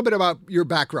 talk a little bit about your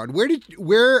background.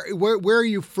 Where are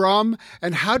you from,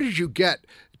 and how did you get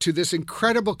to this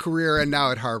incredible career and now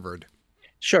at Harvard?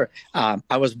 Sure.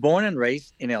 I was born and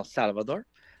raised in El Salvador.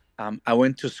 I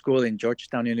went to school in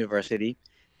Georgetown University.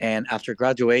 And after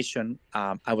graduation,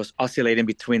 I was oscillating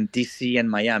between DC and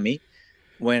Miami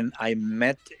when I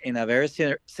met in a very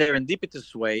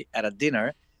serendipitous way at a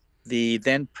dinner the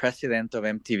then president of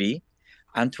MTV,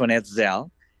 Antoinette Zell.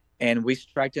 And we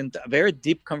struck into a very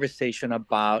deep conversation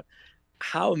about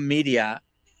how media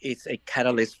is a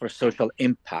catalyst for social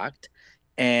impact.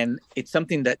 And it's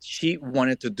something that she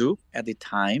wanted to do at the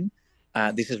time.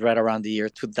 This is right around the year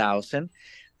 2000.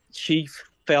 She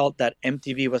felt that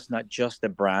MTV was not just a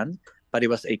brand, but it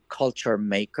was a culture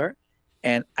maker.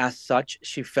 And as such,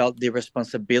 she felt the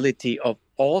responsibility of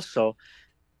also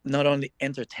not only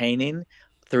entertaining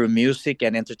through music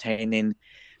and entertaining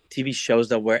TV shows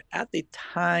that were at the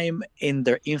time in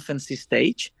their infancy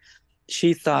stage.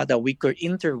 she thought that we could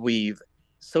interweave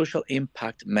social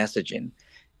impact messaging.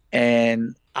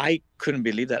 And I couldn't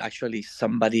believe that actually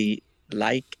somebody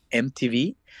like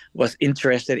MTV was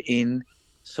interested in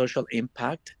social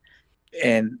impact.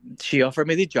 And she offered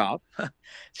me the job.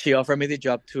 She offered me the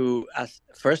job to, as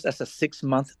a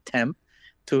 6-month temp,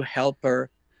 to help her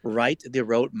write the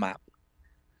roadmap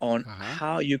on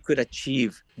how you could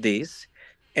achieve this.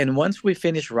 And once we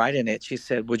finished writing it, she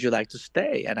said, "Would you like to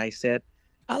stay?" And I said,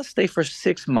 "I'll stay for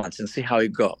 6 months and see how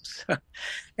it goes."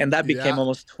 And that became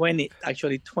almost 20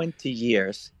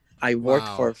 years. I worked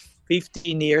for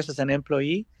 15 years as an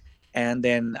employee. And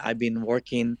then I've been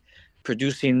working,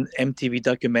 producing MTV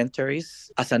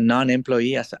documentaries as a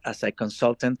non-employee, as a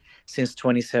consultant since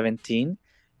 2017.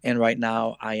 And right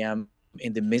now I am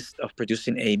in the midst of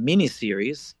producing a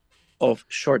mini-series of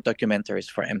short documentaries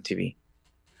for MTV.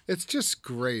 It's just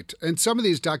great. And some of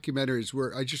these documentaries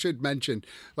were, I just should mention,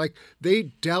 like they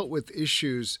dealt with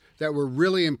issues that were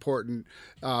really important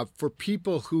for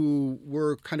people who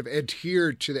were kind of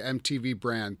adhered to the MTV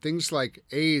brand. Things like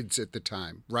AIDS at the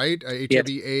time, right? HIV,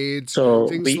 AIDS, so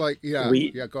things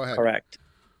go ahead. Correct.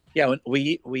 Yeah, when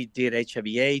we did HIV,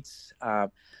 AIDS.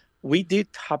 We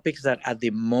did topics that at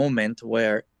the moment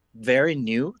were very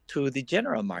new to the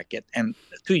general market and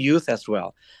to youth as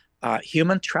well.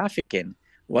 Human trafficking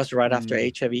was right after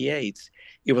HIV AIDS.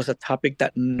 It was a topic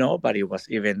that nobody was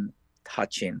even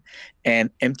touching. And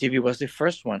MTV was the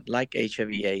first one, like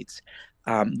HIV AIDS.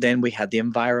 Then we had the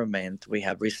environment, we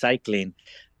have recycling.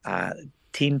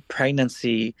 Teen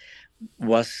pregnancy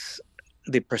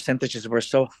the percentages were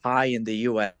so high in the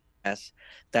US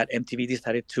that MTV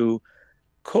decided to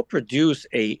co-produce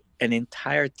an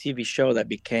entire TV show that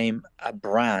became a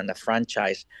brand, a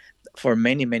franchise for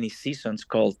many, many seasons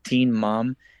called Teen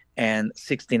Mom and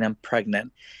 16 and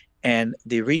Pregnant. And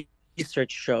the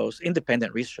research shows,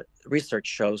 independent research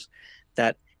shows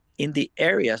that in the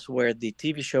areas where the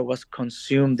TV show was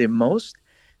consumed the most,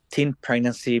 teen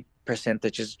pregnancy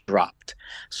percentages dropped.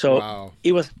 So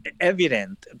it was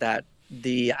evident that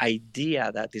the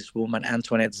idea that this woman,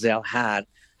 Antoinette Zell, had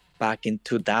back in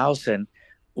 2000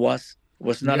 was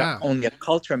not only a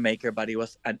culture maker, but it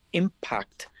was an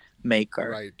impact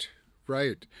maker.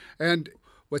 Right. And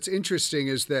what's interesting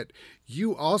is that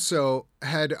you also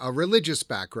had a religious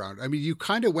background. I mean, you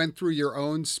kind of went through your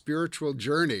own spiritual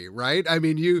journey, right? I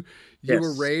mean, you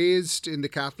were raised in the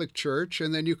Catholic Church,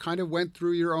 and then you kind of went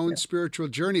through your own spiritual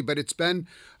journey, but it's been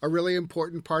a really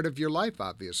important part of your life,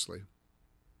 obviously.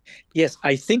 Yes,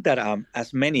 I think that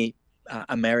as many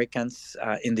Americans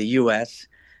in the U.S.,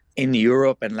 in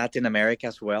Europe and Latin America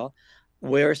as well,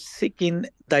 we're seeking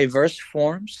diverse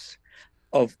forms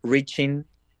of reaching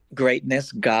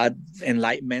greatness, God,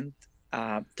 enlightenment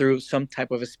through some type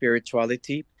of a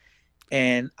spirituality.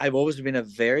 And I've always been a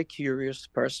very curious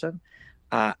person.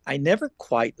 I never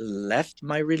quite left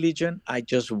my religion. I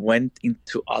just went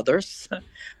into others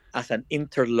as an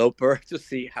interloper to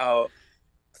see how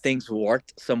things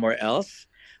worked somewhere else,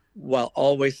 while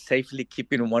always safely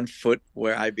keeping one foot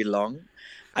where I belong.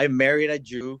 I married a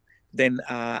Jew. Then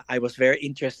I was very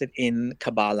interested in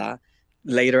Kabbalah.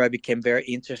 Later, I became very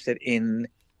interested in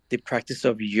the practice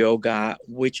of yoga,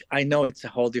 which I know it's a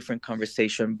whole different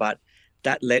conversation, but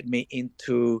that led me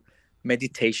into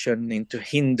meditation, into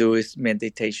Hinduism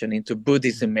meditation, into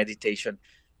Buddhism meditation.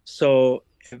 So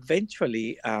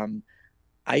eventually,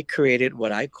 I created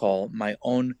what I call my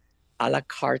own a la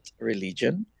carte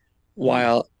religion,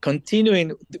 while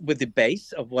continuing with the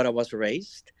base of what I was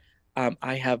raised.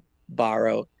 I have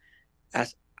borrowed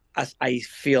as I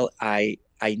feel I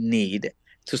need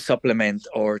to supplement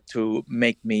or to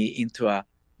make me into a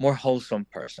more wholesome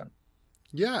person.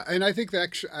 Yeah, and I think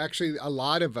that actually a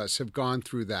lot of us have gone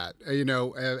through that,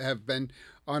 have been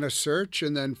on a search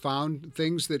and then found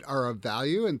things that are of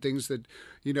value and things that,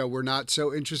 we're not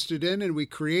so interested in, and we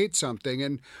create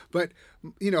something. But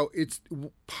it's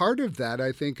part of that,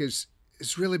 I think, is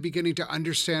really beginning to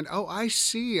understand, I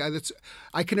see,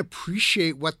 I can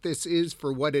appreciate what this is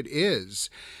for what it is.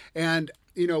 And,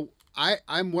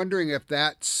 I'm wondering if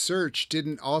that search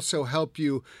didn't also help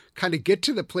you kind of get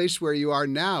to the place where you are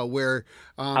now, where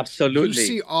absolutely you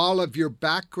see all of your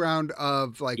background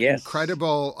of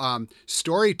incredible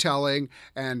storytelling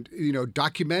and,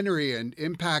 documentary and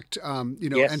impact,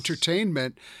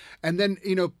 entertainment. And then,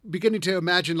 beginning to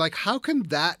imagine, how can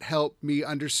that help me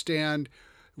understand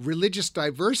religious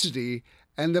diversity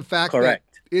and the fact that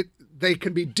they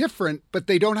can be different, but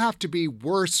they don't have to be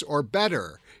worse or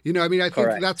better. I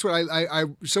think that's what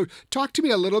so talk to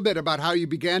me a little bit about how you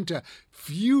began to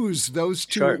fuse those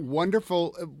two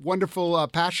wonderful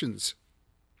passions.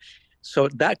 So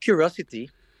that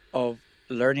curiosity of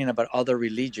learning about other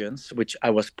religions, which I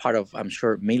was part of, I'm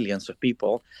sure millions of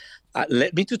people,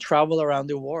 led me to travel around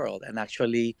the world and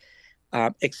actually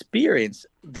experience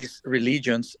these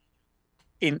religions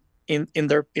in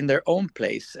their own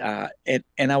place.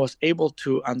 And I was able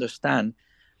to understand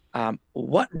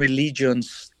what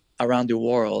religions around the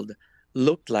world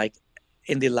looked like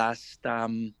in the last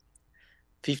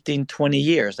 15, 20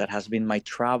 years. That has been my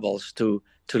travels to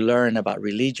learn about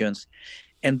religions.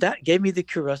 And that gave me the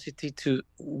curiosity to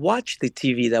watch the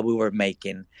TV that we were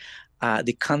making,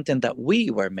 the content that we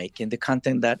were making, the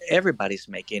content that everybody's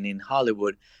making in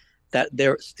Hollywood, that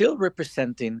they're still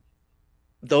representing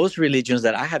those religions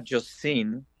that I have just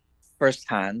seen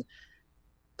firsthand,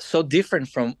 so different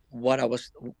from what I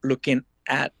was looking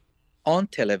at on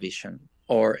television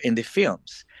or in the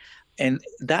films. And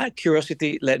that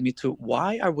curiosity led me to,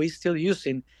 why are we still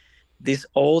using these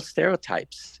old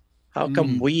stereotypes? How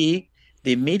come we,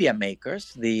 the media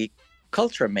makers, the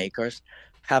culture makers,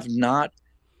 have not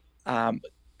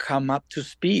come up to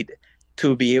speed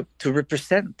to be able to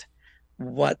represent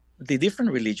what the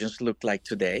different religions look like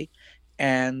today?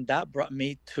 And that brought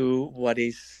me to what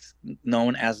is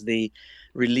known as the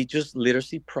Religious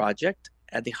Literacy Project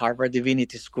at the Harvard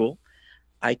Divinity School.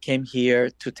 I came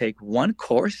here to take one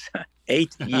course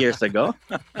 8 years ago.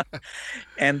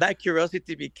 And that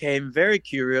curiosity became very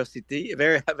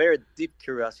deep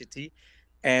curiosity.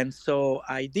 And so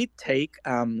I did take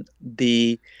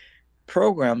the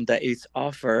program that is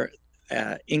offered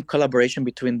in collaboration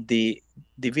between the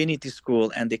Divinity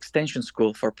School and the Extension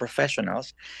School for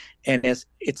Professionals. And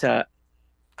it's a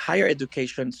higher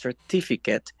education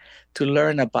certificate to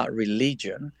learn about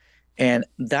religion. And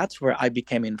that's where I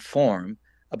became informed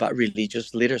about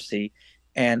religious literacy.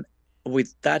 And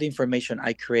with that information,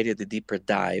 I created a deeper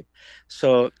dive.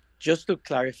 So just to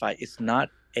clarify, it's not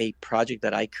a project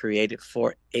that I created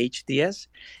for HDS.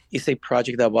 It's a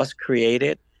project that was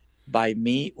created by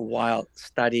me while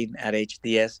studying at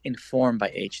HDS, informed by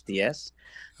HDS.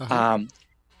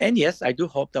 And yes, I do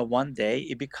hope that one day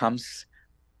it becomes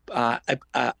a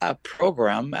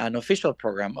program, an official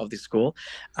program of the school.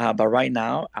 But right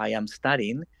now I am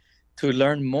studying to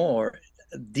learn more,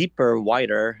 deeper,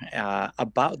 wider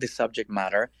about the subject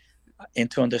matter,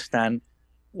 and to understand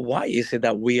why is it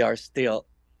that we are still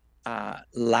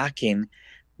lacking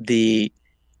the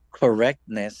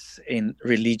correctness in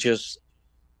religious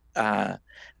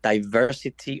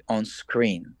diversity on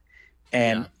screen.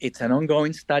 And it's an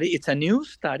ongoing study. It's a new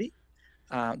study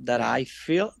that I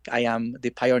feel I am the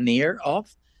pioneer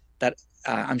of, that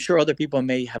I'm sure other people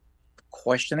may have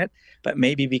questioned it, but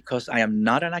maybe because I am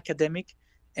not an academic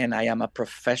and I am a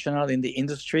professional in the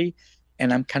industry,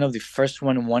 and I'm kind of the first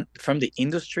one from the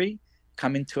industry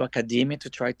coming to academia to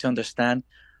try to understand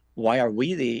why are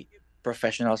we, the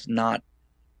professionals, not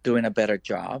doing a better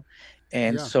job.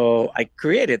 And so I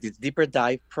created this deeper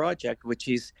dive project, which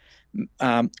is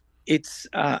it's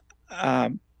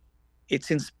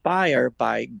inspired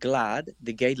by GLAAD,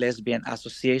 the Gay Lesbian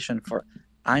Association for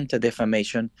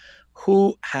Anti-Defamation,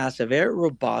 who has a very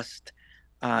robust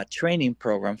training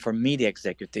program for media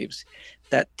executives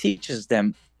that teaches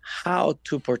them how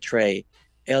to portray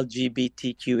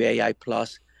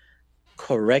LGBTQAI+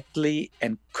 correctly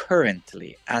and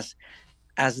currently as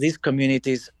these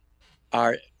communities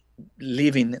are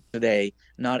living today,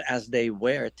 not as they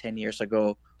were 10 years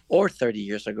ago or 30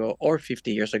 years ago or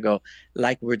 50 years ago,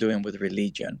 like we're doing with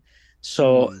religion.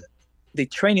 So the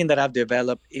training that I've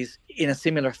developed is in a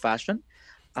similar fashion.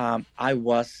 I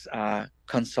was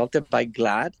consulted by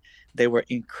GLAAD. They were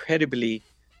incredibly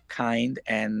kind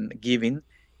and giving,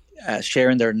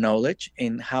 sharing their knowledge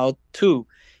in how to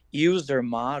use their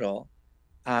model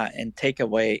and take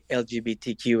away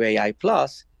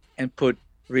LGBTQAI+ and put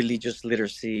religious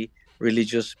literacy,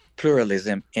 religious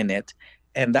pluralism in it.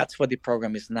 And that's what the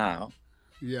program is now.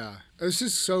 Yeah, this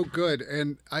is so good.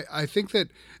 And I think that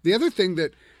the other thing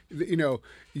that,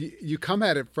 you come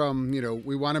at it from,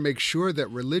 we want to make sure that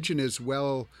religion is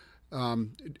well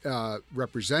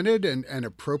represented and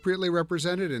appropriately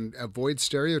represented and avoid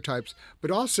stereotypes, but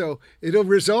also it'll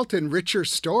result in richer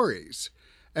stories.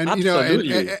 And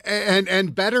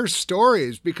and better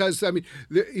stories, because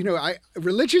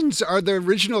religions are the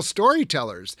original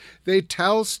storytellers. They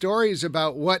tell stories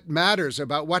about what matters,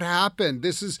 about what happened.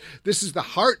 This is the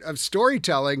heart of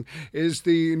storytelling, is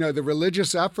the the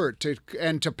religious effort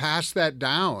to pass that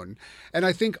down. And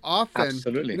I think often,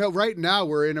 right now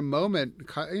we're in a moment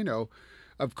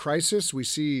of crisis. We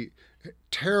see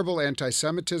terrible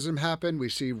anti-Semitism happen. We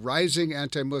see rising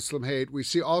anti-Muslim hate. We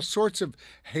see all sorts of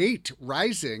hate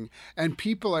rising, and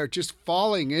people are just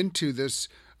falling into this,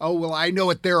 oh, well, I know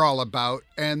what they're all about.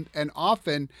 And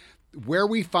often where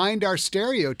we find our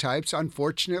stereotypes,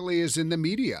 unfortunately, is in the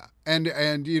media.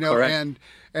 And you know, Correct.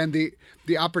 and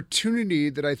the opportunity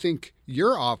that I think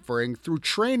you're offering through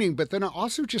training, but then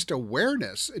also just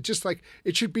awareness. It's just like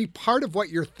it should be part of what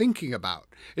you're thinking about.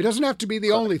 It doesn't have to be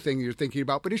the only thing you're thinking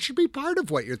about, but it should be part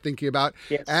of what you're thinking about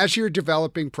as you're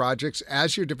developing projects,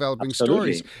 as you're developing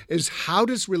stories, is how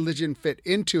does religion fit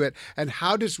into it, and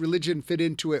how does religion fit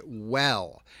into it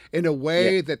well, in a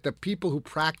way that the people who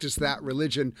practice that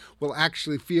religion will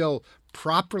actually feel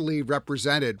properly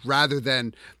represented rather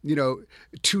than, you know,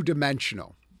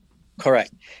 two-dimensional.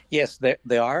 Correct. Yes,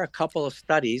 there are a couple of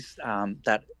studies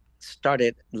that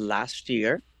started last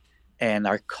year and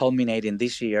are culminating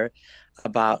this year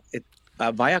about it.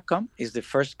 Viacom is the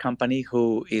first company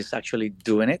who is actually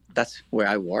doing it. That's where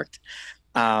I worked.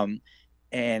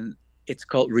 And it's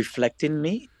called Reflecting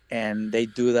Me, and they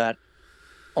do that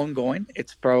ongoing.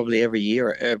 It's probably every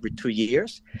year or every 2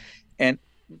 years. And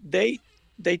they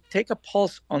take a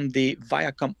pulse on the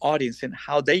Viacom audience and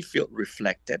how they feel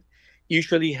reflected.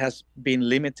 Usually has been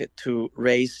limited to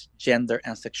race, gender,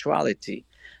 and sexuality.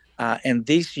 And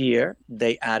this year,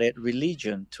 they added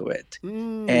religion to it.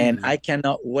 And I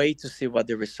cannot wait to see what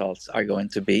the results are going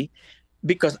to be,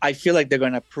 because I feel like they're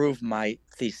going to prove my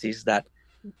thesis that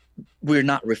we're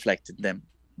not reflecting them.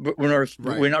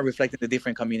 We're not reflecting the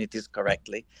different communities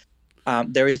correctly.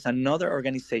 There is another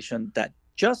organization that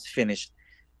just finished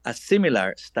a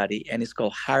similar study, and it's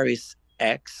called Harris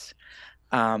X.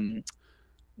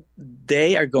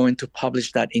 They are going to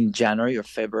publish that in January or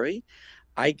February.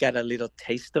 I got a little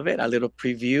taste of it, a little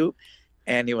preview,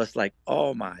 and it was like,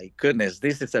 oh my goodness,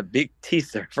 this is a big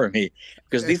teaser for me,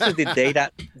 because this is the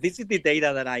data. This is the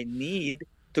data that I need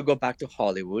to go back to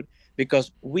Hollywood,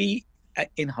 because we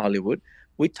in Hollywood,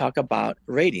 we talk about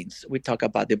ratings, we talk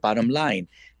about the bottom line,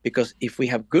 because if we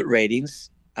have good ratings,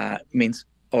 means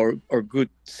or good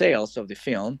sales of the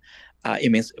film,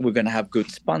 it means we're going to have good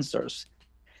sponsors.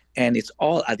 And it's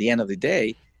all, at the end of the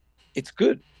day, it's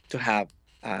good to have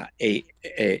a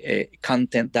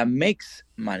content that makes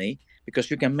money,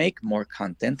 because you can make more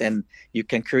content and you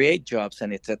can create jobs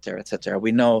and et cetera, et cetera.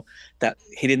 We know that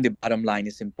hitting the bottom line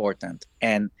is important.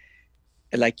 And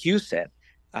like you said,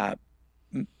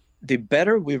 the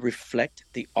better we reflect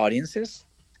the audiences,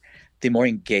 the more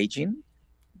engaging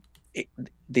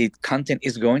the content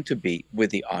is going to be with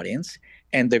the audience,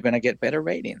 and they're going to get better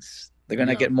ratings. They're going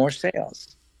to get more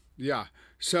sales. Yeah.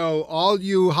 So all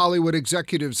you Hollywood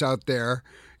executives out there,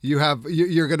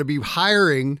 you're going to be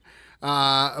hiring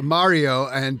Mario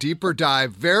and Deeper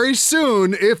Dive very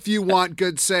soon if you want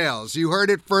good sales. You heard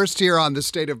it first here on The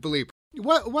State of Belief.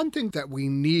 One thing that we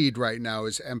need right now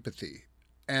is empathy,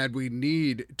 and we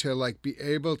need to be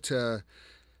able to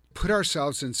put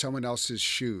ourselves in someone else's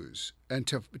shoes and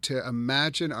to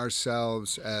imagine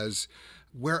ourselves as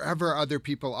wherever other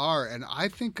people are. And I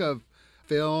think of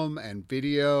film and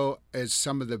video as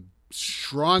some of the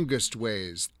strongest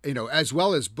ways, as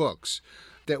well as books,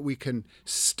 that we can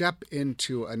step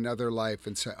into another life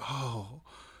and say, oh,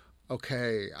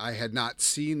 okay, I had not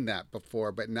seen that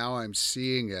before, but now I'm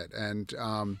seeing it. And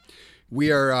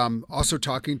we are also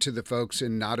talking to the folks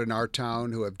in Not in Our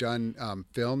Town who have done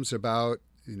films about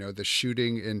the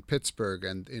shooting in Pittsburgh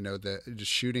and the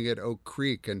shooting at Oak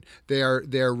Creek, and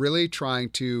they're really trying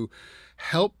to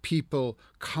help people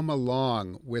come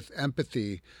along with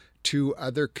empathy to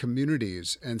other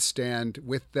communities and stand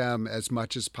with them as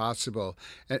much as possible.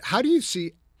 And how do you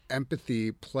see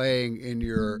empathy playing in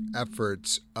your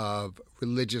efforts of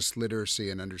religious literacy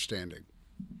and understanding?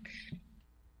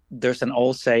 There's an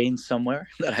old saying somewhere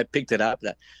that I picked it up,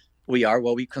 that we are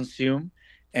what we consume.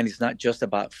 And it's not just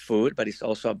about food, but it's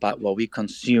also about what we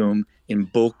consume in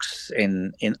books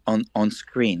and on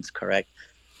screens, correct?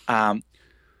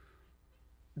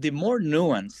 The more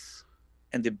nuance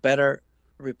and the better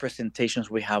representations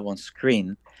we have on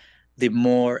screen, the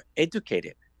more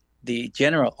educated the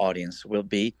general audience will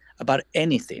be about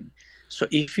anything. So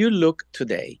if you look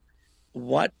today,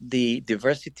 what the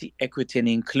diversity, equity, and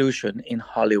inclusion in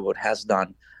Hollywood has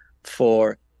done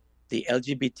for the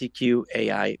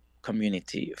LGBTQAI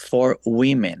community, for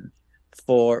women,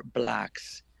 for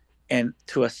Blacks, and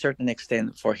to a certain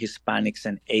extent for Hispanics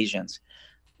and Asians,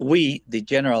 we, the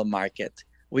general market,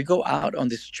 we go out on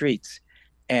the streets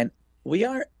and we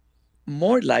are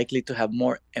more likely to have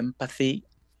more empathy,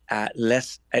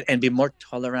 less, and be more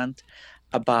tolerant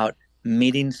about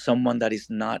meeting someone that is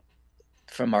not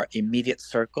from our immediate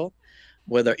circle,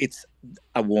 whether it's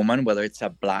a woman, whether it's a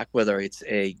Black, whether it's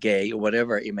a gay, or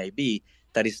whatever it may be.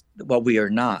 That is what we are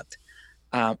not.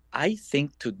 I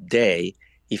think today,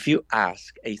 if you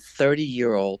ask a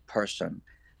 30-year-old person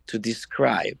to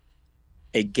describe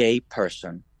a gay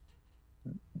person,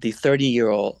 the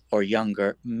 30-year-old or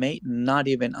younger may not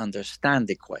even understand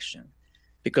the question,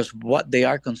 because what they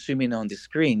are consuming on the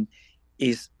screen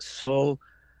is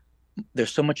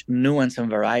there's so much nuance and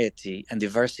variety and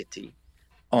diversity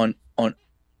on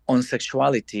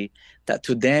sexuality that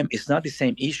to them it's not the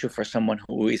same issue for someone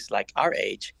who is like our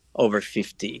age, over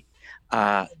 50,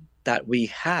 that we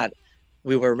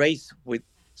were raised with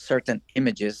certain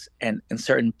images and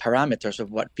certain parameters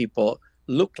of what people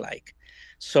look like.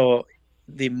 So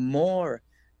the more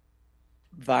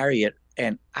varied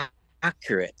and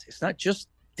accurate, it's not just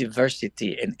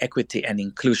diversity and equity and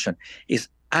inclusion, it's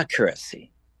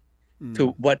accuracy to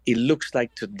what it looks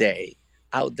like today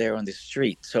out there on the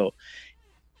street. So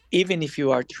even if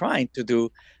you are trying to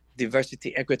do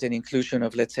diversity, equity, and inclusion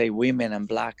of, let's say, women and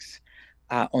Blacks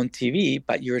on TV,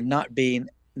 but you're not being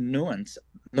nuance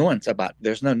about,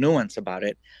 there's no nuance about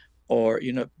it, or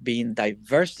being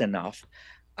diverse enough,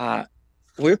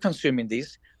 we're consuming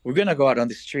this. We're going to go out on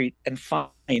the street and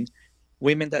find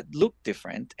women that look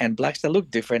different and Blacks that look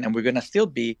different, and we're going to still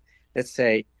be, let's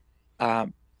say,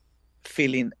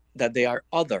 feeling that they are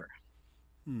other.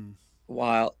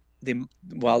 While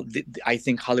I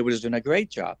think Hollywood is doing a great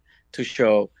job to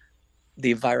show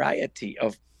the variety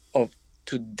of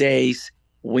today's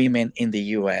women in the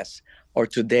U.S. or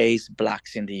today's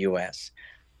Blacks in the U.S.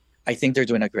 I think they're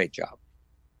doing a great job.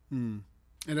 And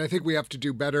I think we have to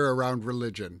do better around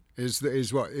religion is the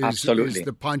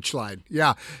punchline.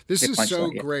 Yeah, this is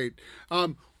so great.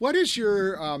 What is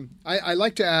your? I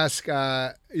like to ask.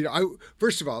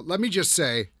 First of all, let me just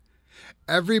say,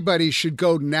 everybody should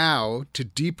go now to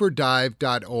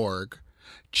deeperdive.org,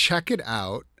 check it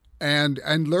out,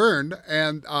 and learn.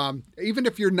 And even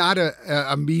if you're not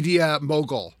a media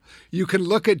mogul, you can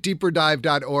look at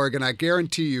deeperdive.org, and I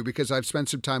guarantee you, because I've spent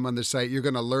some time on the site, you're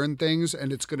going to learn things,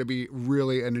 and it's going to be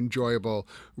really an enjoyable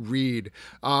read.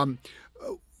 I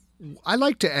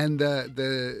like to end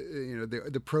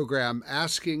the program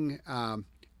asking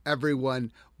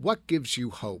everyone, what gives you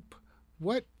hope?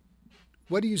 What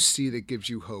do you see that gives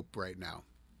you hope right now?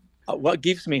 What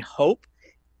gives me hope,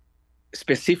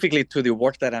 specifically to the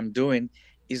work that I'm doing,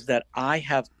 is that I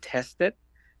have tested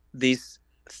this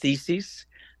thesis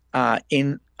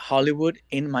in Hollywood,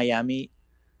 in Miami,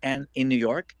 and in New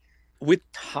York with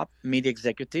top media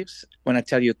executives. When I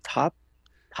tell you top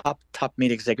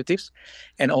media executives,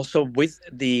 and also with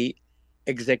the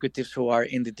executives who are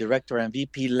in the director and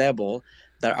VP level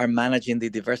that are managing the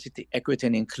diversity, equity,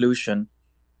 and inclusion.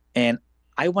 And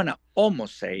I want to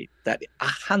almost say that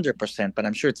 100%, but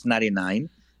I'm sure it's 99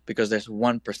 because there's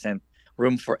 1%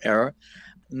 room for error.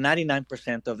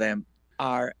 99% of them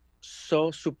are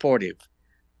so supportive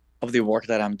of the work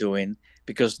that I'm doing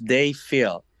because they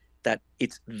feel that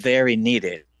it's very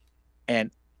needed.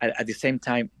 And at the same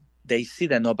time, they see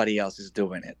that nobody else is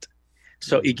doing it.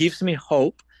 So it gives me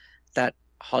hope that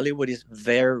Hollywood is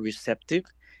very receptive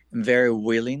and very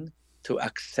willing to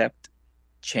accept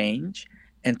change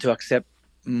and to accept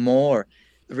more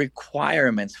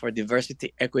requirements for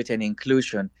diversity, equity, and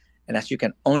inclusion. And as you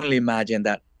can only imagine,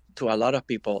 that to a lot of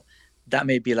people, that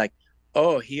may be like,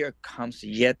 oh, here comes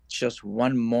yet just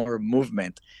one more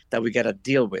movement that we got to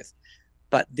deal with.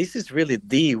 But this is really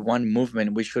the one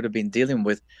movement we should have been dealing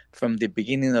with from the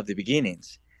beginning of the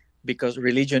beginnings, because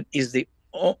religion is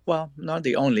not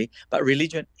the only, but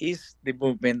religion is the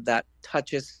movement that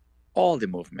touches all the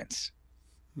movements.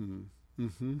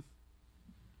 Mm-hmm.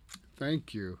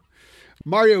 Thank you.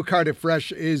 Mario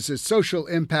Cader-Frech is a social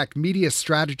impact media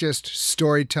strategist,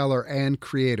 storyteller, and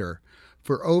creator.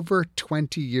 For over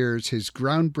 20 years, his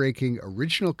groundbreaking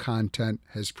original content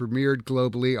has premiered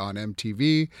globally on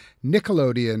MTV,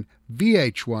 Nickelodeon,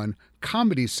 VH1,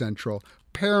 Comedy Central,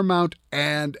 Paramount,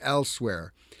 and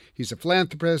elsewhere. He's a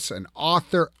philanthropist, an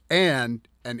author, and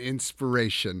an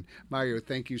inspiration. Mario,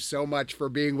 thank you so much for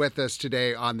being with us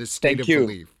today on The State of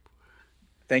Belief.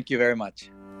 Thank you very much.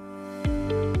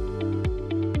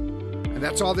 And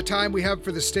that's all the time we have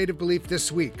for The State of Belief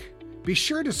this week. Be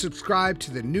sure to subscribe to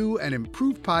the new and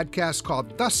improved podcast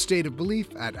called The State of Belief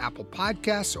at Apple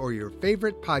Podcasts or your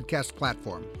favorite podcast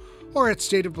platform, or at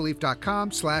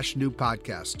stateofbelief.com/new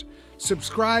podcast.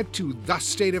 Subscribe to The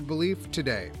State of Belief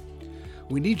today.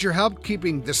 We need your help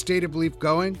keeping The State of Belief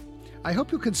going. I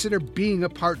hope you'll consider being a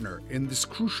partner in this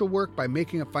crucial work by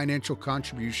making a financial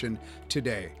contribution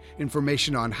today.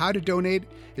 Information on how to donate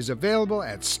is available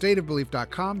at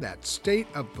stateofbelief.com. That's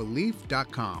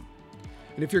stateofbelief.com.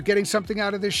 And if you're getting something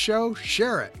out of this show,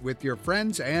 share it with your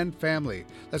friends and family.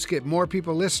 Let's get more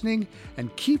people listening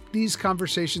and keep these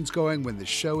conversations going when the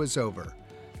show is over.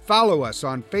 Follow us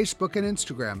on Facebook and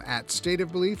Instagram at State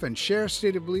of Belief and share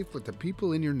State of Belief with the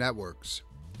people in your networks.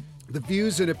 The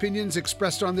views and opinions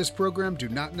expressed on this program do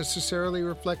not necessarily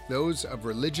reflect those of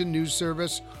Religion News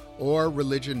Service or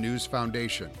Religion News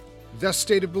Foundation. The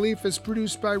State of Belief is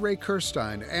produced by Ray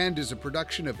Kirstein and is a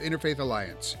production of Interfaith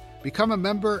Alliance. Become a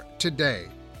member today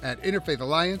at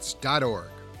interfaithalliance.org.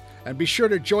 And be sure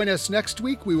to join us next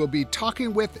week. We will be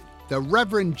talking with the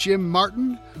Reverend Jim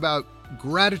Martin about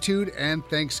gratitude and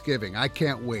Thanksgiving. I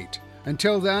can't wait.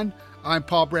 Until then, I'm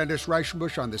Paul Brandes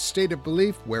Reichenbusch on The State of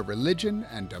Belief, where religion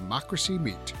and democracy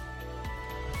meet.